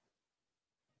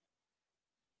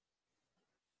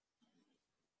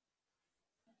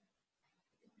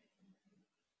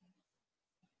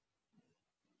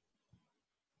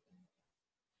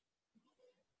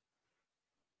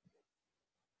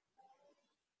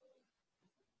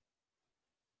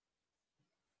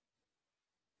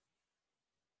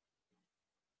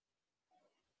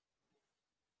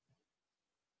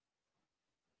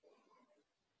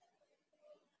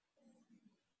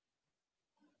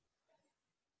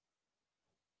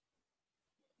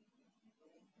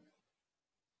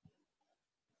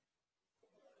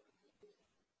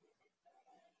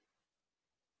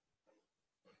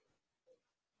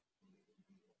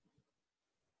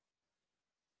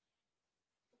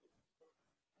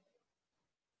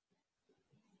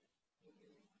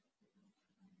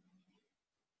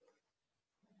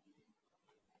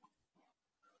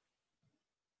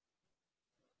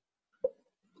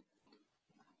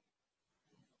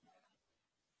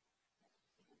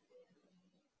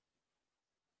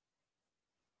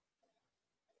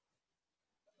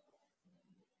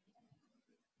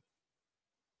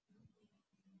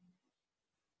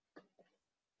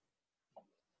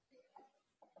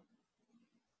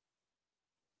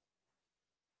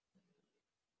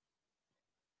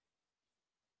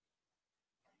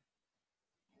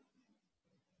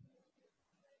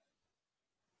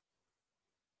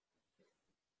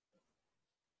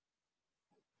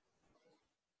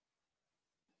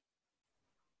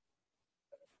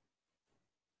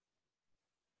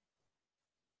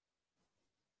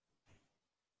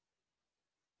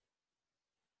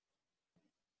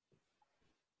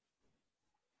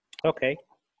 Okay.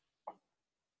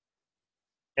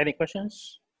 Any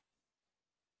questions?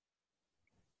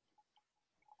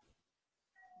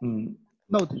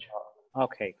 No, teacher.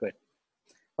 Okay, good.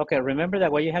 Okay, remember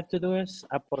that what you have to do is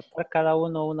aportar cada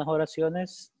uno unas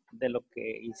oraciones de lo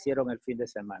que hicieron el fin de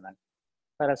semana.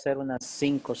 Para hacer unas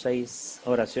 5 o 6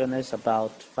 oraciones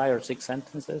about 5 or 6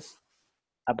 sentences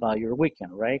about your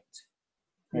weekend, right?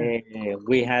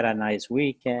 We had a nice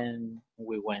weekend.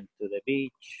 We went to the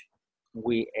beach.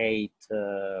 We ate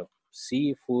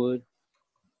seafood.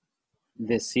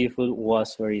 The seafood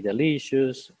was very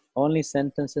delicious. Only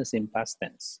sentences in past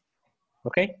tense.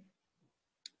 Okay?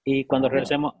 Y cuando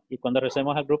regresemos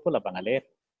al grupo, las van a leer.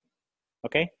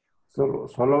 ¿Ok?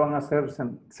 Solo van a ser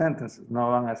sentences,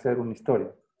 no van a ser una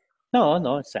historia.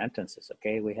 No, sentences, ok.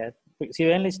 Si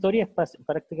ven la historia, es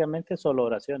prácticamente solo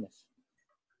oraciones.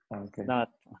 Okay.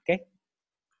 Okay.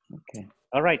 Okay.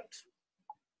 All right.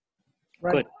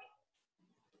 Good.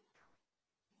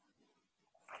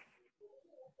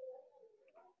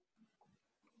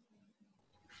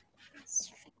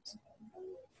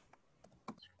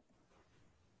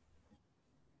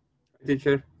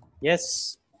 Teacher.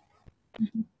 Yes.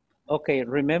 Okay,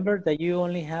 remember that you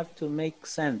only have to make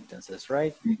sentences,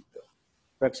 right?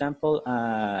 For example,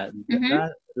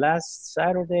 last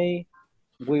Saturday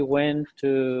we went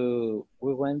to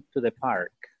the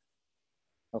park.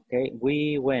 Okay,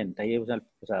 we went. Ahí usa el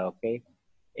pasado, okay.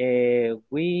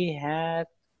 We had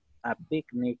a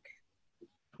picnic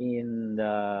in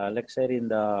the, let's say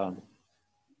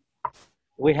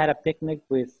we had a picnic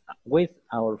with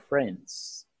our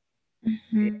friends.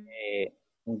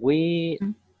 We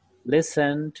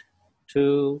listened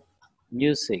to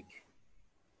music.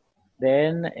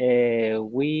 Then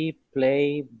we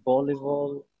play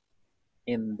volleyball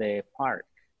in the park.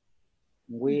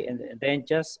 And then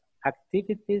just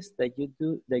activities that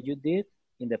you did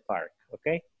in the park,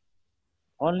 okay?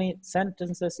 Only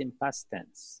sentences in past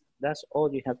tense. That's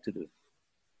all you have to do.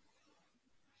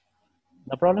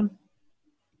 No problem?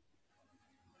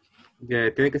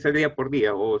 Tiene que ser día por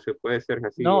día o se puede ser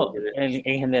así. No,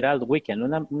 en general, weekend,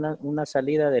 una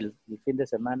salida del fin de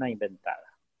semana inventada.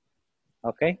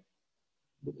 ¿Ok?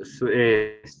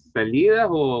 Salidas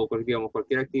o digamos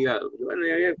cualquier actividad. Bueno,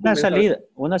 ya había comenzado.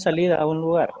 Una salida a un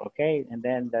lugar, okay? And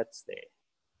then that's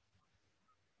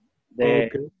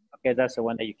the okay, that's the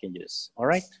one that you can use. All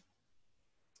right?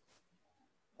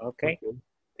 Okay.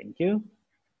 Thank you.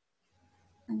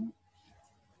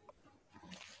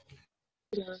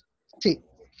 Sí,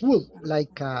 wood,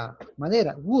 like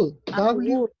madera, wood,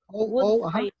 W O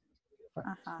O.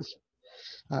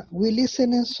 We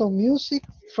listen to some music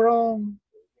from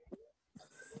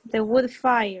The wood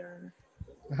fire.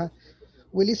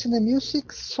 we listen to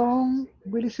music from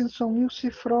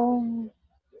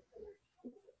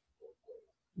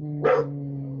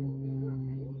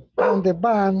from the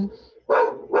band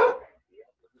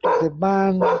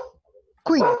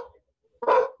Queen.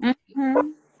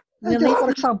 Just for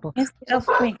example.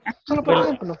 Solo por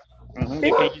ejemplo.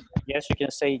 Yes, you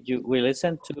can say we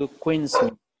listen to Queen's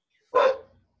music.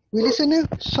 We listen to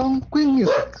some Queen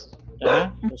music.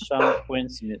 Some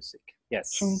Queen's music.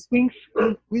 Yes. Some Queen's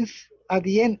at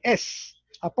the end S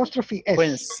apostrophe S.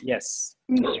 Queen's, yes.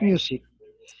 Queen's music.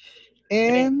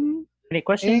 And any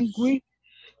questions? And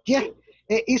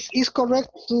it's correct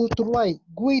to write.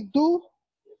 We do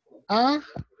a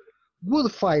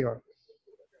wood fire.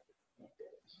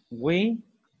 We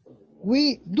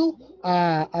do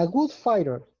a good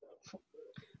fire.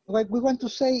 Like we want to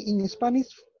say in Spanish,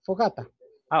 fogata.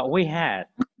 We had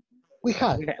a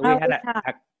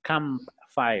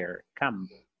campfire.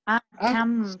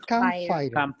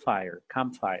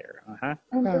 Campfire.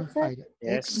 Entonces,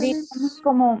 Yes. digamos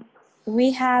como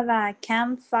we had a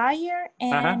campfire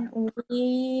and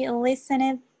we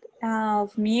listened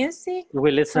of music.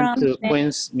 We listen to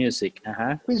Queen's music.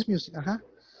 Queen's music.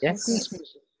 Yes. Queen's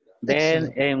music.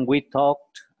 Then and we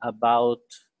talked about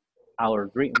our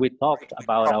dream. We talked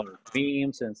about our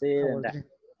dreams and that.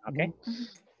 Okay.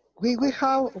 We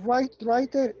have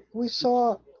right there. We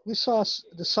saw the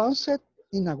sunset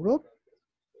in a group,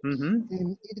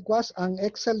 and it was an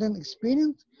excellent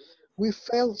experience. We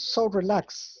felt so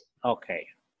relaxed. Okay,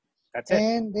 that's it.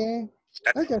 And then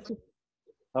that's it.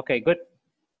 Okay, good.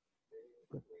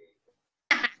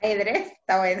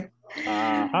 Está bueno.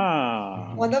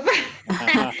 Ajá.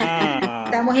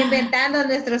 Estamos inventando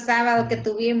nuestro sábado que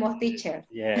tuvimos, teacher.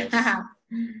 Yes.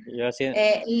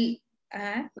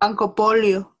 Banco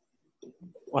Polio.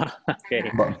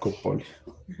 Okay. Banco Polio.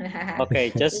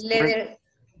 Okay,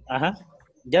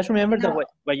 just remember that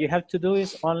what you have to do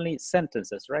is only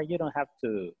sentences, right? You don't have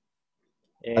to.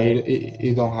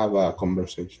 You don't have a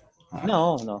conversation.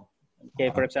 No.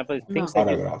 Okay, for example,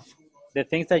 the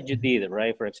things that you did,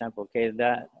 right? For example, okay,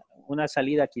 una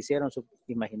salida que hicieron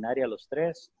imaginaria los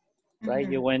tres, right?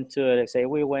 You went to, let's say,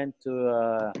 we went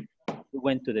to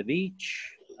the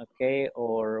beach, okay,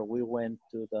 or we went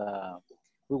to the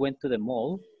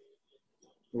mall.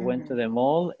 We went to the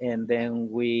mall, and then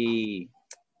we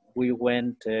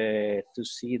went to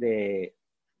see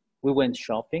we went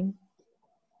shopping.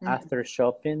 After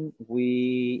shopping,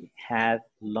 we had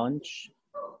lunch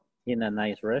in a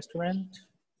nice restaurant.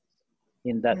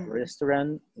 In that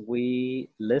restaurant, we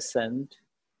listened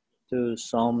to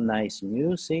some nice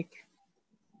music.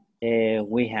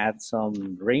 We had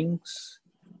some drinks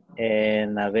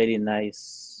and a very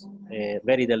nice,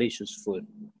 very delicious food.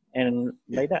 And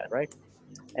like that, right?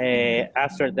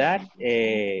 After that,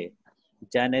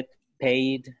 Janet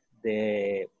paid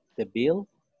the bill.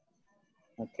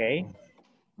 Okay.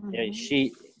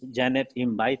 Janet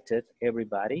invited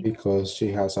everybody. Because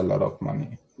she has a lot of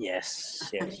money. Yes.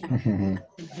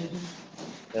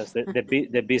 Because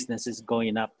the business is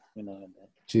going up, you know.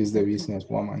 She's the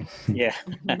businesswoman. Yeah.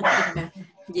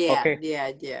 Yeah.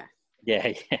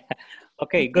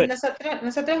 Okay, good.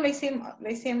 Nosotros lo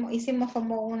hicimos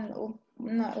como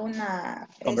una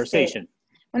conversation.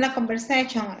 Una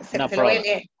conversation.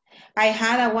 I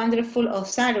had a wonderful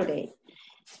Saturday.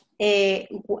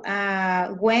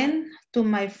 Went to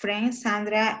my friends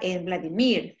Sandra and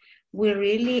Vladimir. We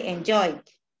really enjoyed.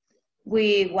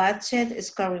 We watched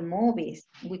scary movies.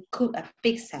 We cooked a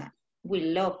pizza.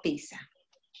 We love pizza.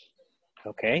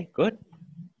 Okay, good.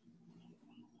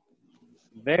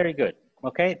 Very good.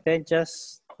 Okay, then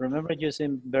just remember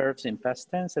using verbs in past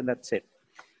tense, and that's it.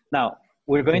 Now,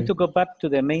 we're going to go back to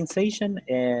the main session,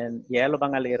 and ya lo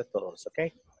van a leer todos,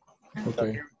 okay? Okay. So,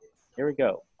 here we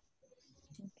go.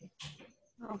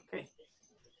 Okay.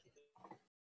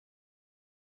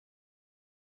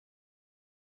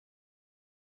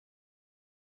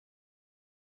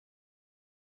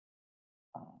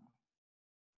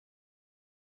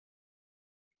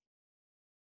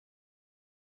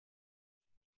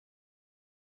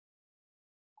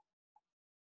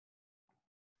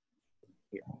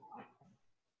 Here.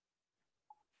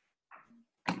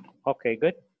 Okay,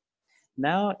 good.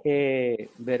 Now,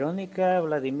 Veronica,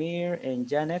 Vladimir, and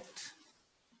Janet,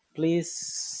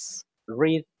 please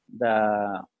read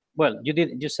the, well,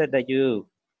 you said that you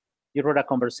wrote a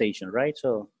conversation, right?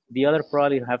 So the other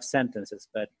probably have sentences,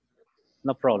 but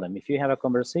no problem. If you have a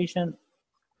conversation,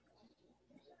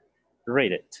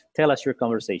 read it. Tell us your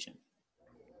conversation.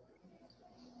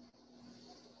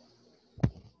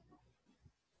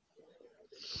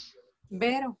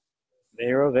 Vero.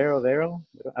 Vero.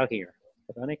 Out here.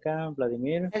 Veronica,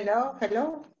 Vladimir.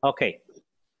 Hello. Okay,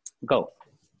 go.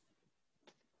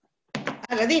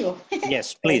 Lo digo.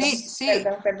 Yes, please. Sí.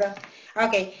 Perdón.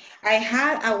 Okay, I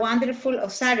had a wonderful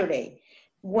Saturday.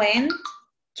 Went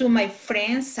to my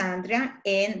friends Sandra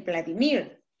and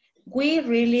Vladimir. We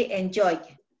really enjoyed.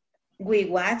 We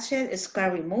watched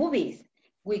scary movies.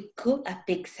 We cooked a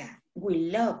pizza.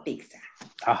 We love pizza.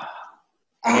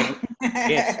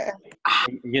 Yes.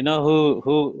 You know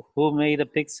who made the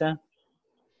pizza?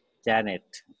 Janet.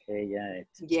 Okay, Janet.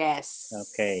 Yes.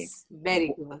 Okay.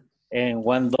 Very good. And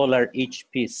 $1 each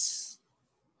piece,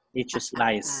 each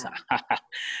slice.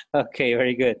 Okay,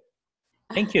 very good.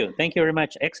 Thank you very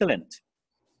much. Excellent.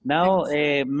 Now,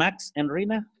 Max and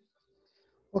Rina.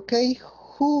 Okay,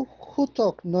 who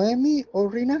talk, Noemi or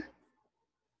Rina?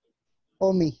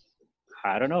 Or me?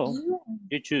 I don't know.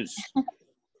 You choose.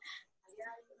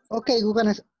 Okay,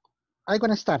 I'm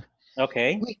gonna start.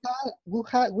 Okay.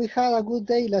 We had a good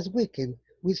day last weekend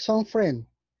with some friends.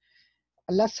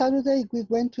 Last Saturday we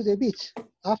went to the beach.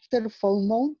 After 4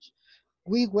 months,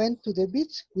 we went to the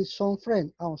beach with some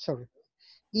friends. Oh, sorry.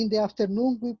 In the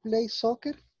afternoon we played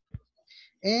soccer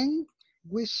and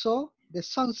we saw the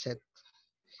sunset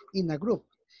in a group.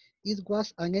 It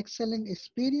was an excellent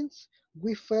experience.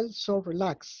 We felt so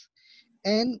relaxed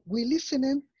and we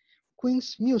listened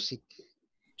Queen's music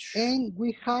and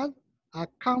we had a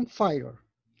campfire.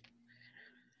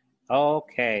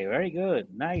 Okay, very good.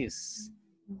 Nice.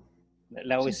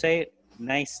 Like we say,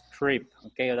 nice trip.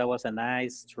 Okay, that was a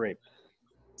nice trip.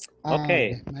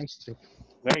 Okay. Nice trip.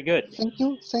 Very good. Thank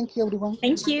you everyone.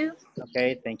 Thank you.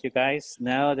 Okay, thank you guys.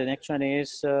 Now the next one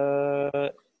is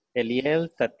Eliel,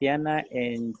 Tatiana,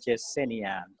 and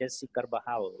Yesenia. Jessica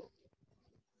Carvajal.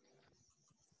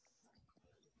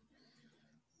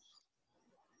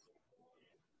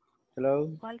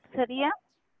 Hello. ¿Cuál sería?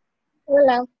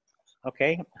 Hola.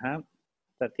 Okay.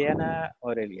 Tatiana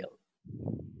or Eliel.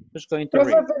 Who's going to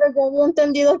Profe, read? pero yo había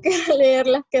entendido que era leer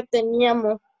las que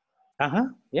teníamos.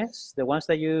 Yes, the ones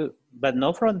that you, but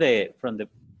no from the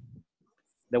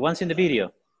ones in the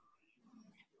video.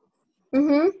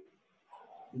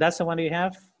 That's the one you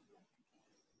have.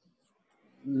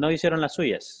 No hicieron las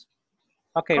suyas.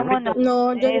 Okay, read the...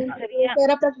 No, yo sería...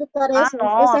 era practicar eso.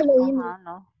 No, Esas leímos.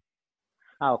 no.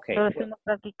 Okay. Lo estamos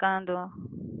practicando.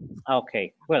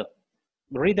 Okay, well,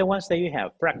 read the ones that you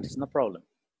have. Practice, no problem.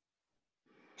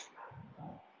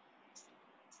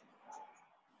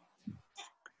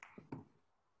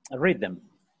 Read them.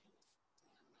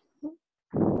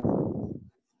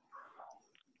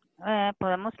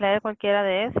 ¿Podemos leer cualquiera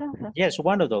de esas? Yes,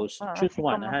 one of those. Choose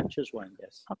one. Como... Choose one,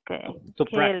 yes. Okay. To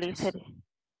practice.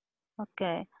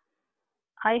 Okay.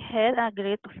 I had a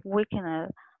great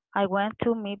weekend. I went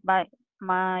to meet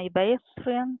my best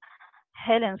friend,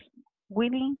 Helen's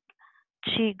wedding.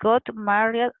 She got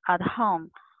married at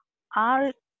home.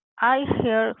 I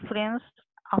her friends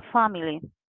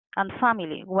and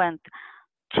family went.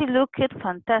 She looked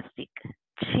fantastic.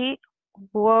 She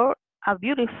wore a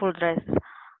beautiful dress.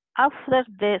 After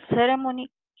the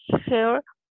ceremony, her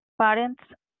parents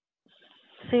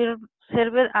served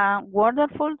a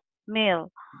wonderful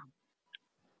meal.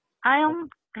 I am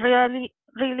really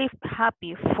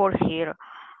happy for her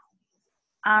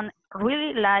and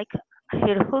really like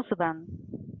her husband.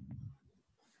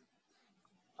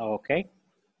 Okay.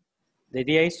 The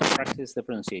idea is to practice the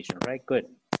pronunciation, right? Good.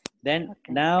 Then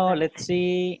now let's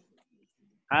see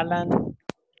Alan,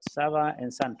 Saba,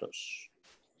 and Santos.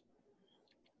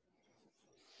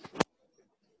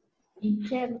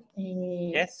 Teacher,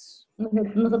 Yes.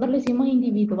 nosotros lo hicimos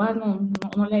individual,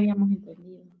 no le habíamos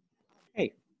entendido.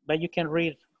 Hey, but you can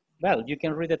read, well, you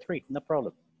can read the three, no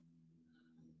problem.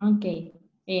 Okay,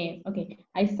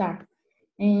 I start.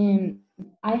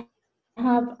 I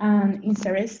have an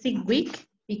interesting week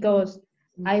because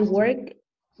I work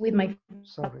with my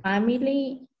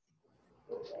family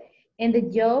and the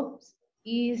job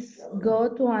is go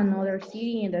to another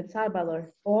city in El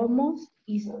Salvador, almost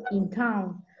is in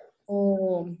town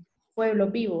or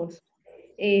Pueblos Vivos.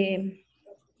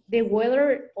 The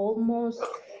weather almost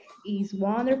is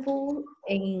wonderful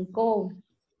and cold.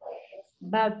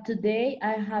 but today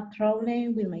I have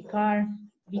problem with my car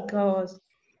because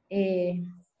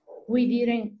we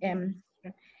didn't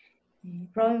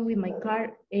problem with my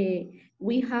car.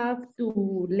 We have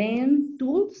to lend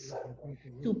tools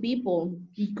to people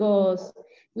because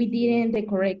we didn't the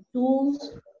correct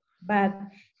tools, but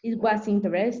it was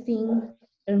interesting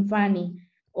and funny.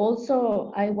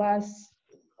 Also, I was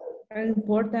an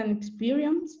important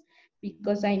experience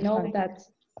because I know that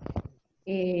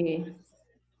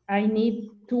I need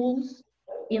tools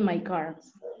in my car.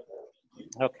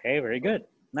 Okay, very good.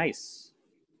 Nice.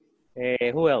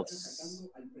 Who else?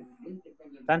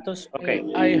 Santos? Okay.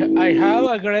 I have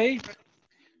a great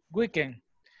weekend.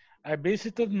 I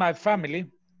visited my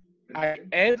family. I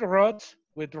ate roast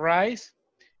with rice.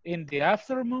 In the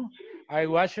afternoon, I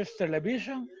watched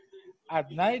television. At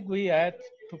night, we ate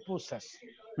pupusas.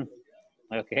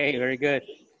 Okay, very good.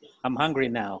 I'm hungry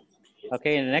now.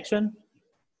 Okay, and the next one?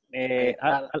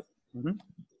 Mhm.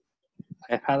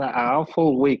 I had an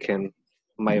awful weekend.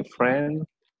 My friend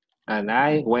and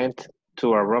I went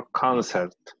to a rock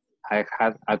concert. I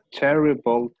had a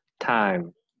terrible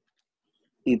time.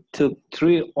 It took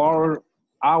 3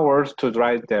 hours to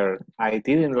drive there. I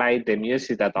didn't like the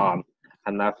music at all.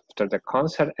 And after the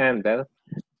concert ended,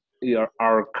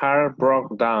 our car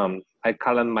broke down. I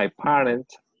called my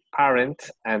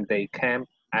parents, and they came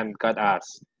and got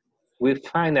us. We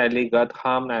finally got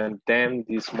home and then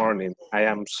this morning. I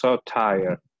am so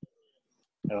tired.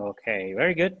 Okay,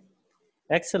 very good.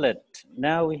 Excellent.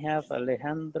 Now we have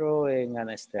Alejandro and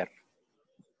Ana Esther.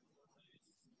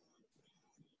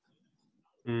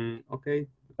 Okay.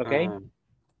 Okay.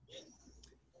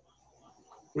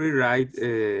 We write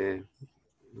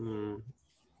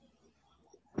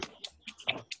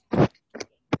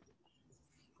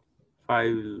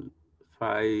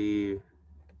five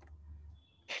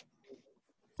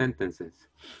sentences.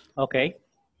 Okay.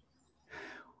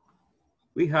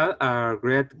 We had a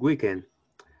great weekend.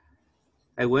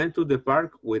 I went to the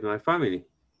park with my family.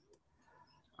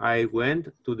 I went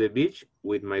to the beach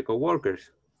with my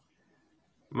coworkers.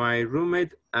 My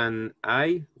roommate and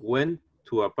I went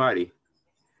to a party.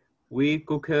 We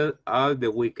cooked all the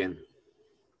weekend.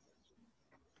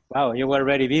 Wow, you were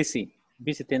very busy,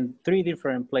 visiting 3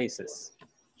 different places.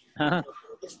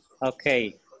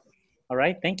 Okay. All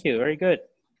right, thank you. Very good.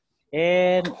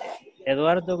 And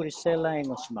Eduardo, Grisela, and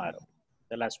Osmaro,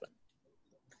 the last one.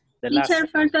 The last Teacher,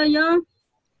 one. falta yo.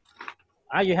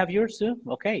 Ah, you have yours too?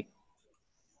 Okay.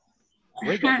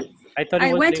 Very good. I thought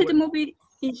I went to the movie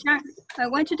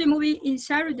in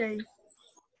Saturday.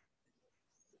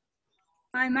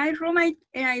 My roommate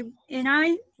and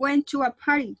I went to a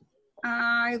party.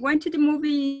 I went to the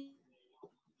movie.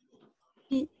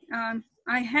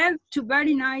 I have two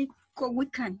very nice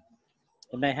weekend.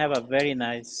 And I have a very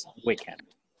nice weekend.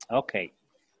 Okay.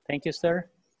 Thank you, sir.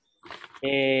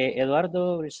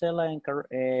 Eduardo, Grisela,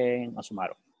 and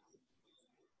Osmaro.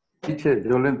 Teacher,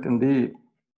 yo lo entendí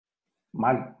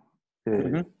mal.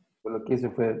 Lo que hice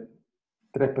fue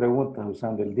 3 preguntas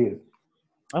usando el did.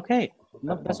 Okay,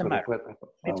 no, doesn't matter.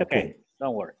 It's okay,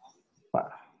 don't worry.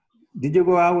 Did you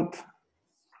go out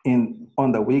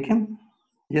on the weekend?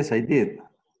 Yes, I did.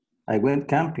 I went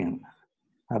camping,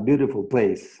 a beautiful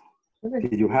place.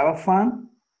 Did you have fun?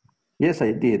 Yes,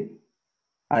 I did.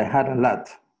 I had a lot.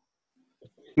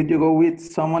 Could you go with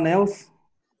someone else?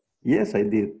 Yes, I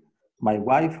did. My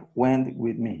wife went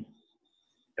with me.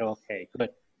 Okay, good.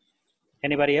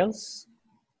 Anybody else?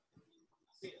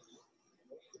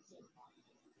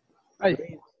 Hi.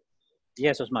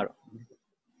 Yes, Osmaro.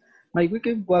 My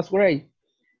weekend was great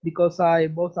because I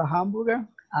bought a hamburger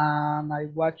and I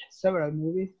watched several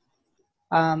movies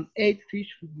and ate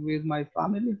fish with my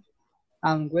family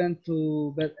and went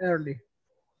to bed early.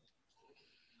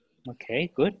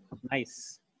 Okay, good,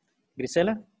 nice.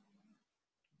 Grisela?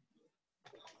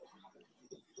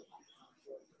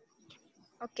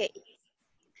 Okay.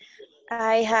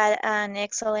 I had an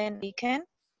excellent weekend.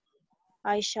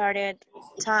 I shared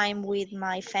time with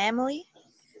my family.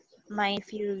 My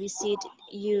nephew visited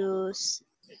us.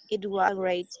 It was a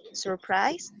great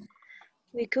surprise.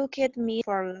 We cooked meat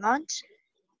for lunch.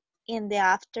 In the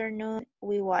afternoon,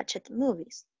 we watched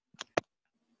movies.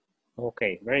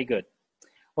 Okay, very good.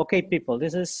 Okay, people,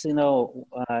 this is,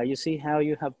 you see how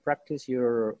you have practiced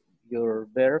your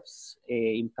verbs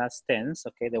in past tense,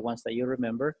 okay, the ones that you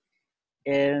remember.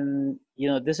 And,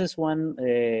 this is one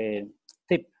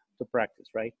tip to practice,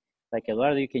 right? Like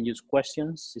Eduardo, you can use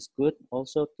questions. It's good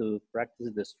also to practice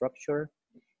the structure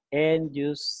and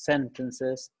use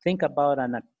sentences. Think about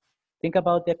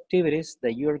the activities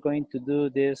that you are going to do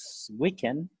this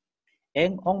weekend.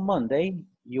 And on Monday,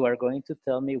 you are going to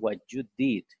tell me what you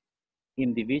did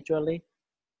individually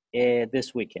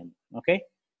this weekend, okay?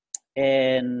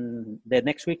 And the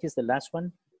next week is the last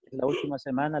one, la última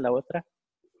semana, la otra.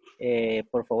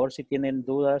 Por favor, si tienen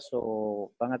dudas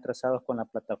o van atrasados con la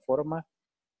plataforma,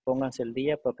 pónganse el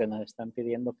día porque nos están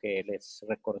pidiendo que les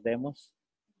recordemos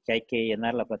que hay que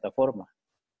llenar la plataforma.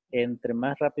 Entre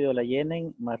más rápido la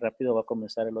llenen, más rápido va a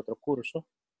comenzar el otro curso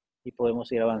y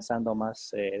podemos ir avanzando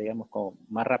más, digamos,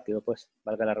 más rápido, pues,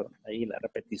 valga ahí la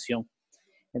repetición.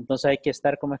 Entonces hay que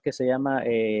estar, ¿cómo es que se llama?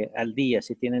 Al día.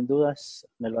 Si tienen dudas,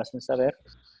 me lo hacen saber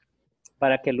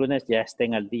para que el lunes ya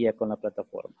estén al día con la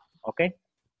plataforma. ¿Ok?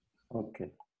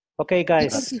 Okay. Okay,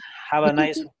 guys. Have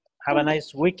a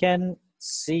nice weekend.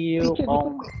 See you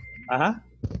on... Ajá.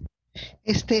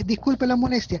 Disculpe la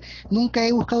molestia. Nunca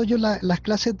he buscado yo las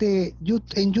clases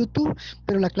en YouTube,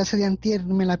 pero la clase de antier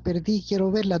me la perdí.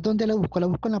 Quiero verla. ¿Dónde la busco? ¿La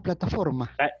busco en la plataforma?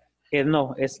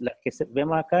 No, es la que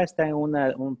vemos acá, está en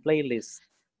un playlist.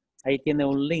 Ahí tiene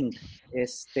un link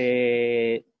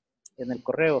en el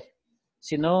correo.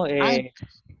 Si no,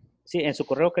 sí, en su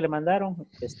correo que le mandaron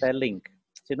está el link.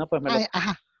 Si no, pues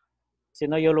si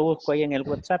no, yo lo busco ahí en el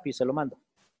WhatsApp y se lo mando.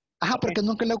 Ajá, Okay. Porque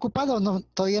nunca lo he ocupado,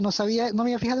 todavía no sabía, no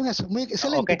me había fijado en eso. Muy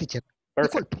excelente, teacher.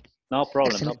 Perfect. Disculpe. No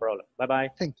problem, Excellent. no problem. Bye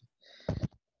bye. Thank you.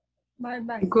 Bye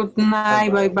bye. Good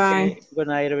night, bye bye. Okay. Good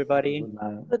night, everybody.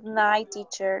 Good night,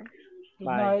 teacher.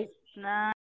 Bye. Good night.